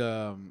we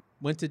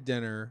went to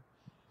dinner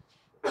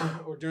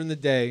or during the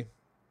day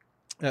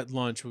at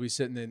lunch we'll be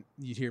sitting and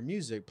you'd hear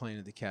music playing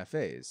at the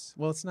cafes.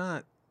 Well, it's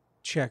not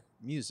Czech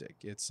music.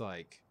 It's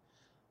like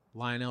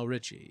Lionel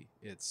Richie,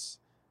 it's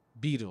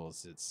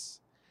Beatles,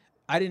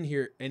 I didn't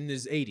hear in the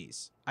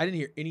 80s. I didn't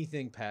hear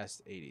anything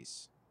past the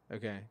 80s.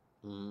 Okay.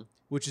 Mm-hmm.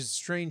 Which is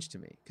strange to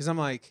me because I'm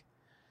like,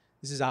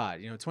 this is odd.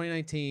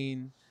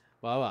 2019,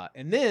 blah, blah.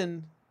 And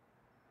then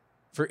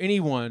for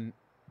anyone,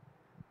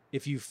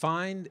 if you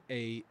find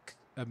a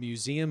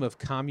museum of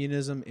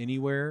communism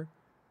anywhere,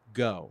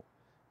 go.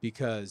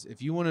 Because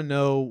if you want to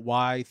know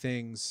why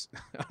things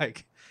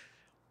like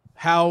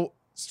how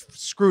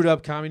screwed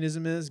up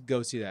communism is,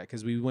 go see that.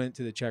 Because we went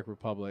to the Czech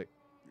Republic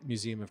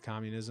Museum of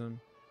Communism.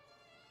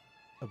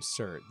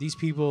 Absurd. These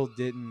people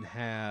didn't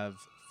have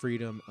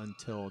freedom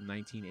until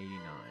 1989.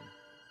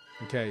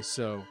 Okay,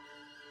 so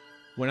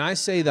when I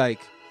say and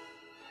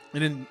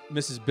then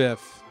Mrs.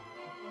 Biff,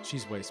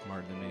 she's way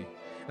smarter than me.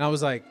 And I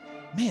was like,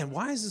 man,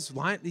 why is this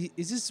line?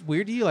 Is this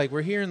weird to you? Like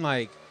we're hearing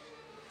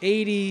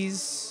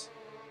 80s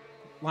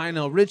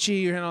Lionel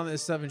Richie and all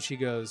this stuff. And she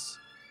goes,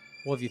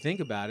 well, if you think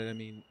about it, I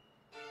mean,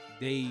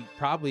 they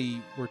probably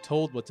were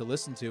told what to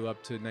listen to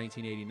up to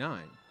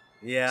 1989.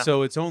 Yeah.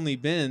 So it's only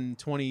been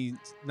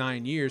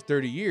 29 years,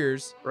 30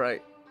 years.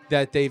 Right.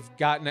 That they've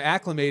gotten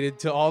acclimated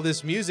to all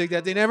this music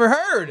that they never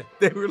heard.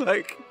 They were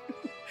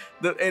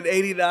in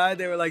 89,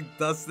 they were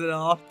dusted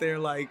off. They're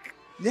yeah.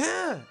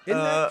 Isn't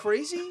that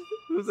crazy?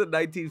 It was the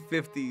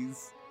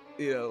 1950s,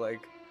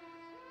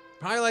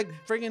 Probably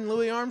freaking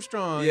Louis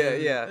Armstrong.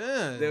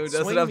 Yeah. They were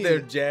dusting off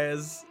their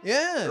jazz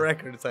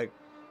record. It's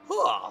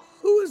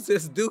who is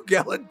this Duke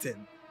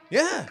Ellington?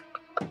 Yeah.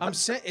 I'm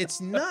saying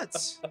it's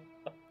nuts.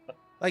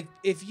 I'm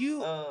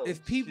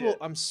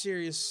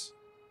serious.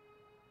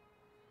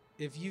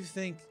 If you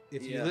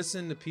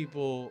listen to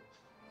people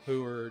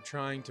who are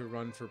trying to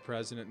run for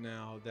president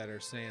now that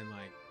are saying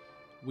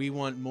we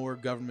want more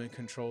government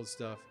controlled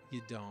stuff,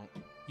 you don't.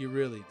 You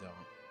really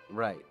don't.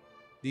 Right.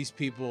 These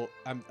people,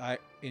 I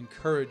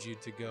encourage you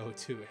to go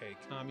to a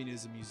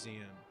communism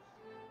museum.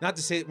 Not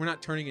to say we're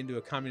not turning into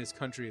a communist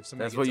country if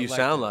somebody. That's what you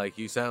elected. sound like.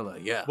 You sound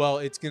like, yeah. Well,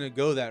 it's gonna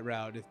go that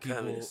route if people.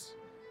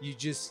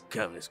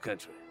 Communist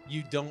country.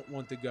 You don't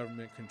want the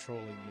government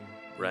controlling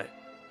you. Right.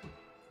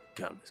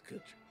 Communist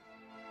country.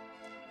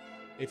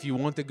 If you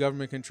want the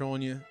government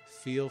controlling you,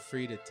 feel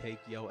free to take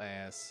your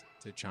ass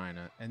to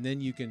China, and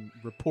then you can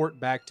report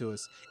back to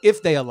us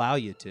if they allow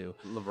you to.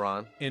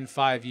 LeBron. In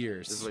 5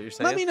 years. This is what you're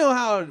saying? Let me know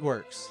how it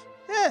works.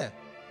 Yeah.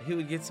 He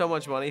would get so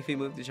much money if he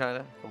moved to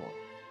China. Come on.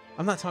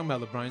 I'm not talking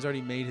about LeBron. He's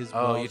already made his.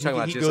 Oh, you're talking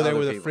about he just go there other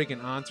with people. a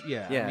freaking aunt.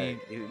 Yeah. Yeah. I mean,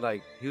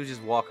 he was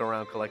just walking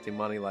around collecting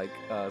money like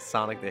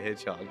Sonic the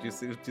Hedgehog.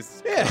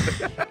 Just. Yeah.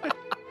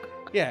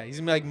 Yeah. He's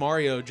like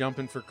Mario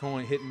jumping for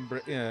coin, hitting.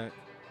 Yeah.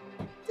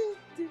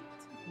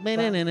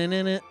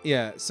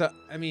 So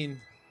I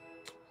mean,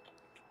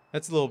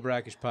 that's a little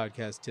brackish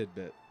podcast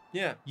tidbit.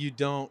 Yeah. You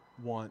don't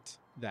want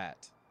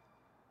that.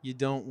 You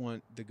don't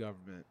want the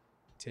government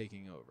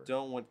taking over.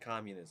 Don't want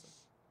communism.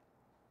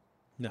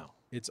 No,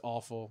 it's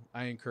awful.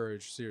 I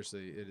encourage,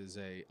 seriously, it is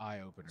a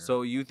eye-opener.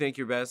 So you think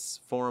your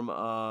best form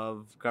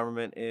of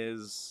government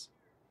is?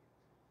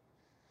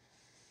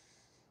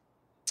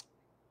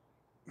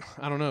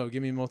 I don't know.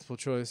 Give me multiple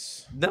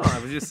choice. No, I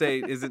would just say,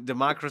 is it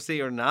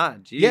democracy or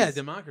not? Jeez. Yeah,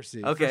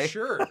 democracy. Okay. For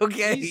sure.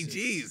 Okay, Jesus.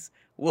 jeez.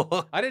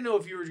 Well, I didn't know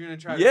if you were going to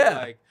try to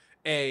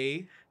be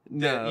A.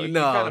 No, you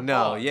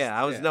no. Yeah,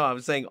 I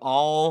was saying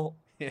all,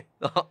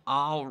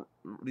 all,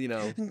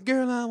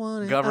 Girl, I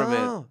want it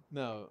government. all.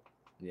 No.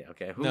 Yeah,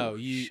 okay. No,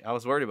 I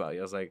was worried about you.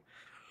 I was like,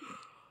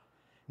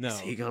 No. Is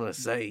he gonna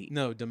say?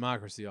 No,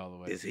 democracy all the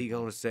way. Is he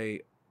gonna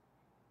say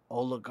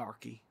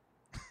oligarchy?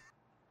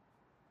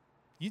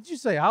 Did you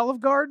say Olive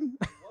Garden?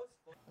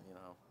 You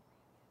know.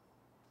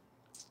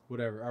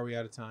 Whatever. Are we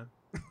out of time?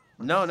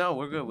 No,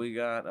 we're good. We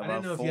got about I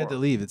didn't know 4. if you had to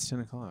leave. It's 10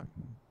 o'clock.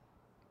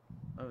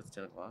 Oh, it's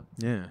 10 o'clock.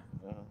 Yeah.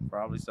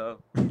 Probably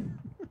so.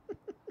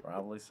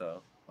 Probably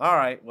so. All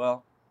right.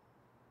 Well,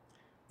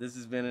 this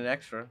has been an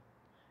extra.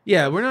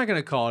 Yeah, we're not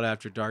gonna call it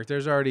After Dark.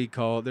 There's already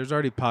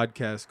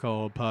podcast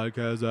called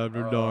Podcast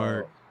After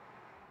Dark.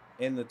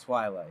 In the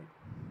twilight.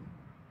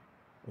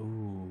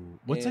 Ooh.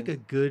 What's like a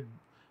good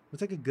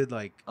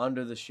like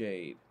Under the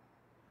shade.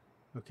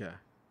 okay.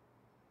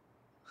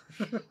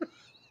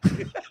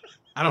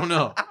 I don't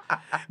know.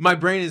 My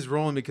brain is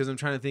rolling because I'm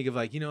trying to think of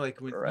like like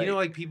when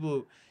like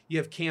people you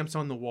have camps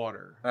on the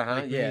water. Uh-huh.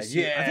 Like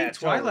Yeah. I think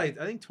Twilight.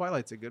 I think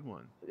Twilight's a good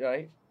one.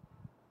 Right.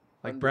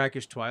 Like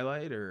Brackish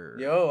Twilight or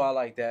I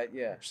like that.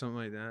 Yeah. or something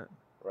like that.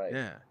 Right.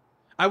 Yeah.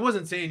 I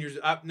wasn't saying yours.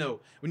 No,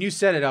 when you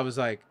said it, I was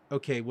like,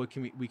 okay, what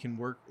can we can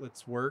work?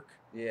 Let's work.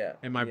 Yeah.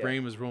 And my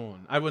brain was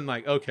rolling. I wasn't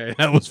like, okay,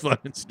 that was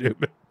fucking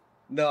stupid.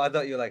 No, I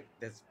thought you were like,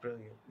 that's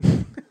brilliant.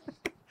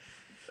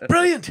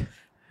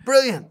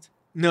 Brilliant.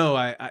 No,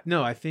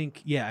 I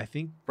think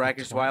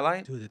Brackish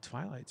Twilight. Dude, the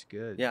Twilight's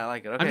good. Yeah, I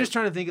like it. Okay. I'm just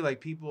trying to think of like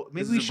people.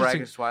 Maybe this we is should.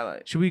 Brackish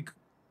Twilight. Should we?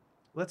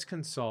 Let's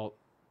consult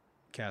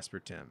Casper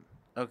Tim.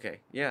 Okay.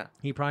 Yeah.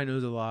 He probably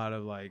knows a lot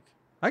of like.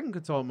 I can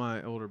consult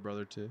my older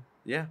brother too.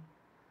 Yeah.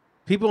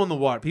 People on the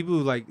water. People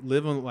who like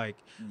live on like.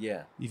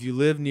 Yeah. If you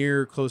live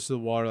near close to the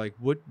water, like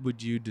what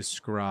would you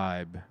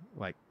describe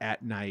like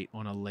at night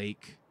on a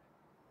lake?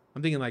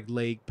 I'm thinking like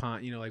lake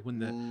pond, like when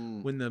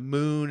the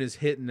moon is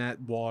hitting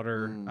that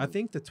water. I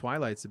think the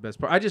Twilight's the best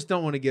part. I just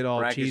don't want to get all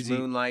Brackish cheesy.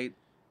 Moonlight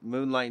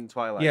and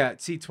Twilight. Yeah,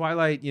 see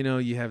Twilight,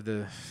 you have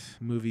the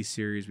movie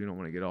series. We don't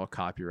want to get all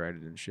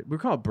copyrighted and shit. We're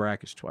called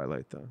Brackish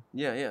Twilight though.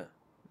 Yeah.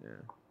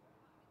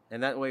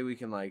 And that way we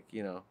can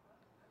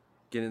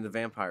get into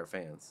vampire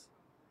fans.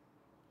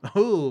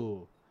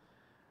 Oh.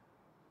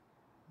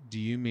 Do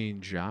you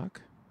mean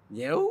Jacques?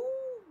 Yo.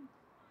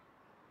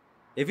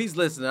 If he's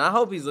listening, I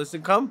hope he's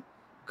listening.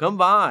 Come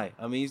by.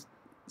 I mean,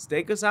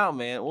 stake us out,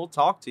 man. We'll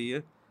talk to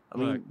you. I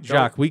mean, look,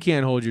 Jacques, we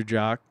can't hold your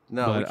Jacques.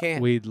 No, we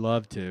can't. We'd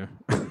love to.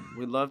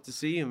 We'd love to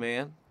see you,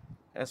 man.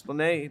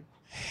 Esplanade.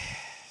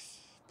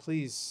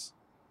 Please.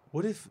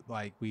 What if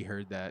we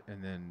heard that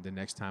and then the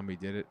next time we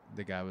did it,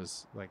 the guy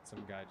was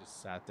some guy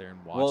just sat there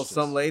and watched us?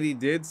 Some lady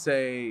did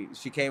say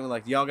she came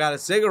and y'all got a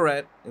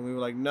cigarette, and we were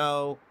like,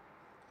 no.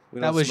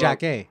 That was smoke.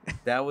 Jacques.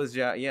 That was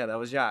Jacques. Yeah, that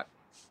was Jacques.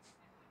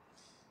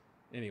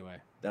 Anyway.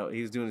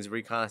 He was doing his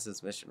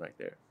reconnaissance mission right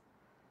there.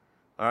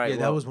 All right. Yeah,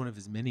 that was one of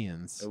his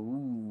minions.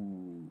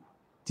 Ooh.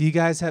 Do you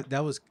guys have...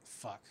 That was...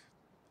 Fuck.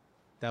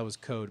 That was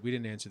code. We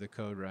didn't answer the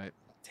code right.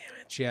 Damn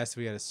it. She asked if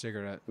we had a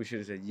cigarette. We should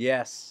have said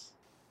yes.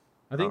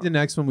 I think the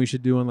next one we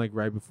should do one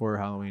right before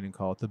Halloween and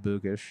call it the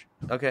Bookish.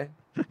 Okay.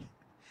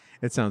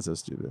 It sounds so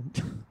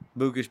stupid.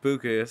 Bookish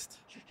Bookist.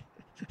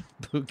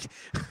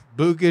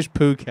 Bookish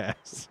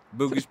Poocast.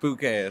 Bookish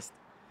Poocast.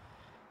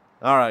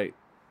 All right.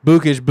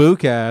 Bookish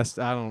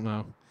Boocast. I don't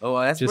know. Oh,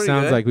 that's just pretty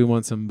sounds good. like we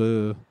want some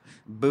boo.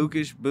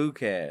 Bookish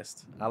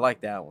Boocast. I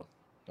like that one.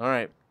 All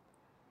right.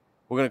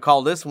 We're going to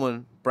call this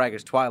one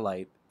Brackish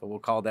Twilight, but we'll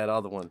call that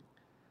other one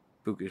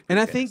Bookish Boocast.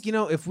 And I think,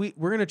 if we're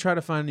going to try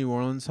to find a New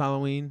Orleans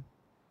Halloween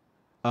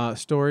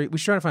story, we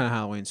should try to find a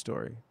Halloween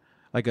story.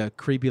 Like a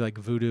creepy,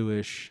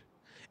 voodoo-ish.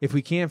 If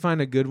we can't find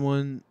a good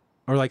one,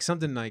 or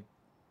something I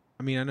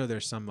know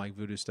there's some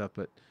voodoo stuff,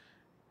 but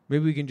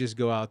maybe we can just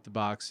go out the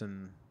box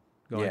and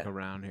go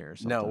around here or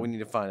something. No, we need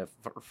to find a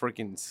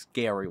freaking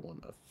scary one.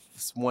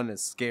 One that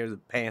scares the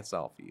pants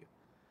off of you.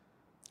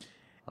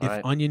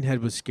 If Onion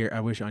Head was scary, I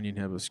wish Onion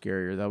Head was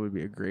scarier. That would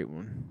be a great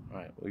one. All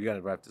right. Well, you got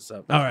to wrap this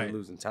up. All right. We're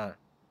losing time.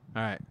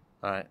 All right.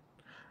 All right.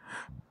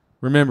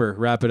 Remember,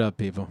 wrap it up,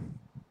 people.